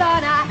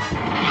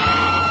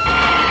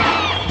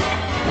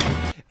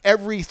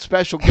 Every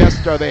special guest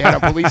star they had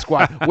on Police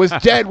Squad was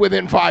dead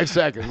within 5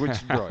 seconds, which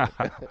is brilliant.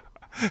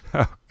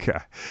 Okay,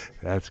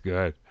 that's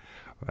good.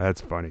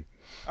 That's funny.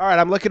 All right,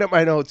 I'm looking at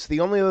my notes.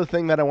 The only other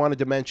thing that I wanted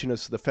to mention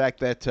is the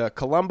fact that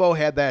Columbo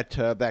had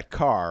that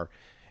car,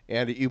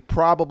 and you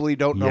probably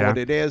don't know what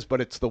it is, but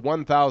it's the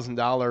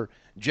 $1,000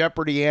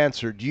 Jeopardy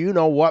answer. Do you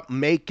know what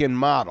make and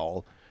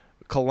model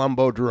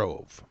Columbo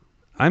drove?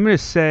 I'm going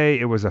to say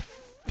it was a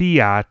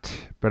Fiat,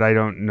 but I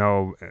don't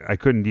know. I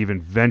couldn't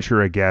even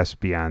venture a guess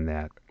beyond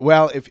that.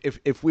 Well,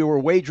 if we were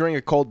wagering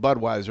a cold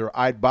Budweiser,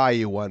 I'd buy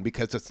you one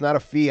because it's not a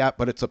Fiat,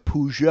 but it's a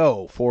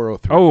Peugeot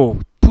 403. Oh,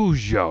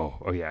 Peugeot.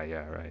 Oh,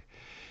 yeah, right.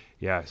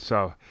 Yeah,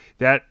 so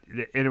and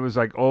it was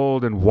like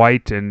old and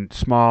white and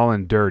small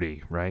and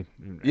dirty, right?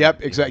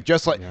 Yep,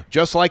 exactly.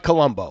 Just like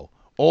Columbo.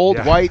 Old,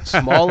 white,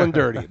 small, and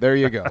dirty. There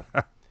you go.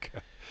 Okay.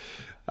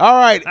 All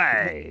right.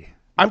 Hey.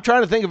 I'm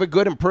trying to think of a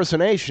good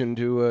impersonation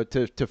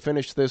to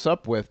finish this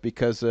up with,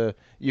 because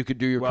you could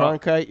do your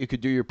Cronkite, you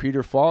could do your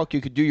Peter Falk,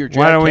 you could do your Jack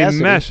Cassidy. Why don't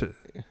we mess it?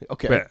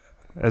 Okay. But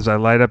as I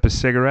light up a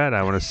cigarette,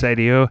 I want to say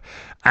to you,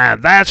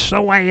 and that's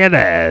the way it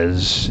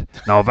is.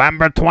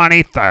 November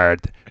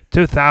 23rd,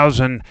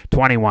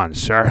 2021,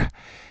 sir.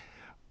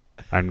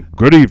 And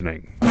good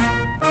evening.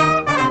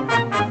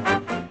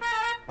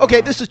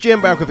 Okay, this is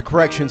Jim back with the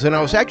corrections, and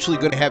I was actually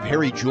going to have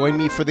Harry join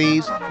me for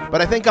these,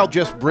 but I think I'll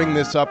just bring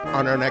this up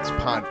on our next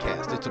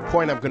podcast. It's a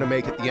point I'm going to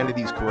make at the end of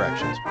these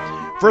corrections.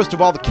 First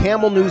of all, the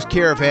Camel News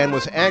Caravan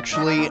was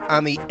actually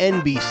on the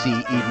NBC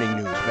Evening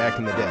News back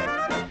in the day.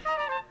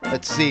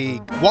 Let's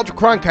see. Walter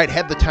Cronkite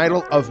had the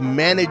title of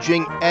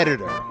Managing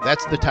Editor.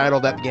 That's the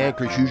title that the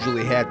anchors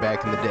usually had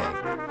back in the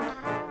day.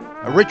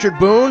 Richard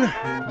Boone,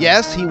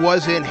 yes, he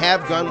was in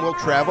Have Gun Will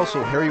Travel,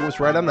 so Harry was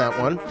right on that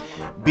one.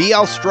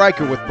 B.L.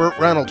 Stryker with Burt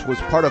Reynolds was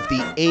part of the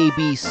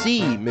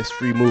ABC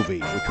mystery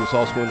movie, which was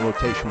also in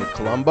rotation with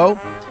Columbo.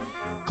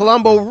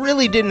 Columbo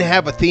really didn't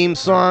have a theme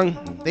song.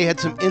 They had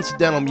some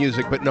incidental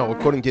music, but no,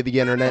 according to the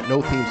internet,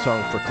 no theme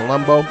song for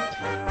Columbo.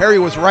 Harry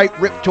was right.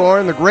 Rip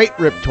Torn, the great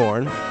Rip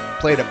Torn,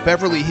 played a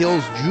Beverly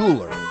Hills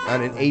jeweler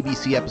on an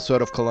ABC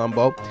episode of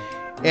Columbo.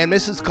 And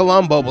Mrs.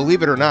 Columbo,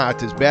 believe it or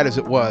not, as bad as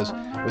it was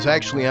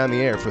actually on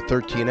the air for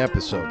 13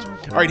 episodes.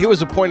 All right, here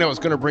was a point I was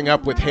going to bring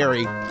up with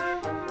Harry,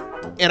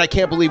 and I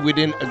can't believe we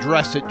didn't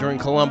address it during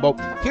Columbo.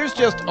 Here's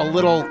just a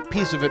little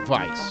piece of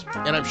advice,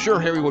 and I'm sure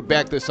Harry would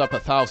back this up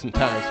 1,000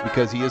 times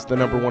because he is the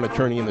 #1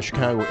 attorney in the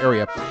Chicago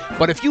area.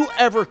 But if you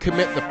ever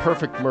commit the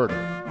perfect murder,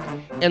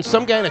 and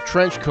some guy in a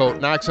trench coat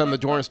knocks on the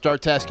door and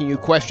starts asking you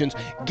questions,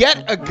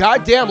 get a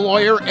goddamn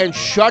lawyer and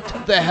shut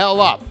the hell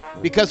up.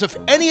 Because if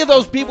any of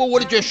those people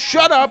would have just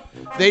shut up,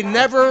 they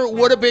never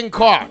would have been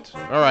caught.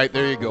 All right,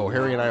 there you go.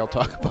 Harry and I will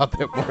talk about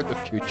that more in the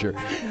future.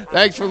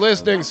 Thanks for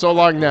listening. So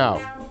long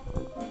now.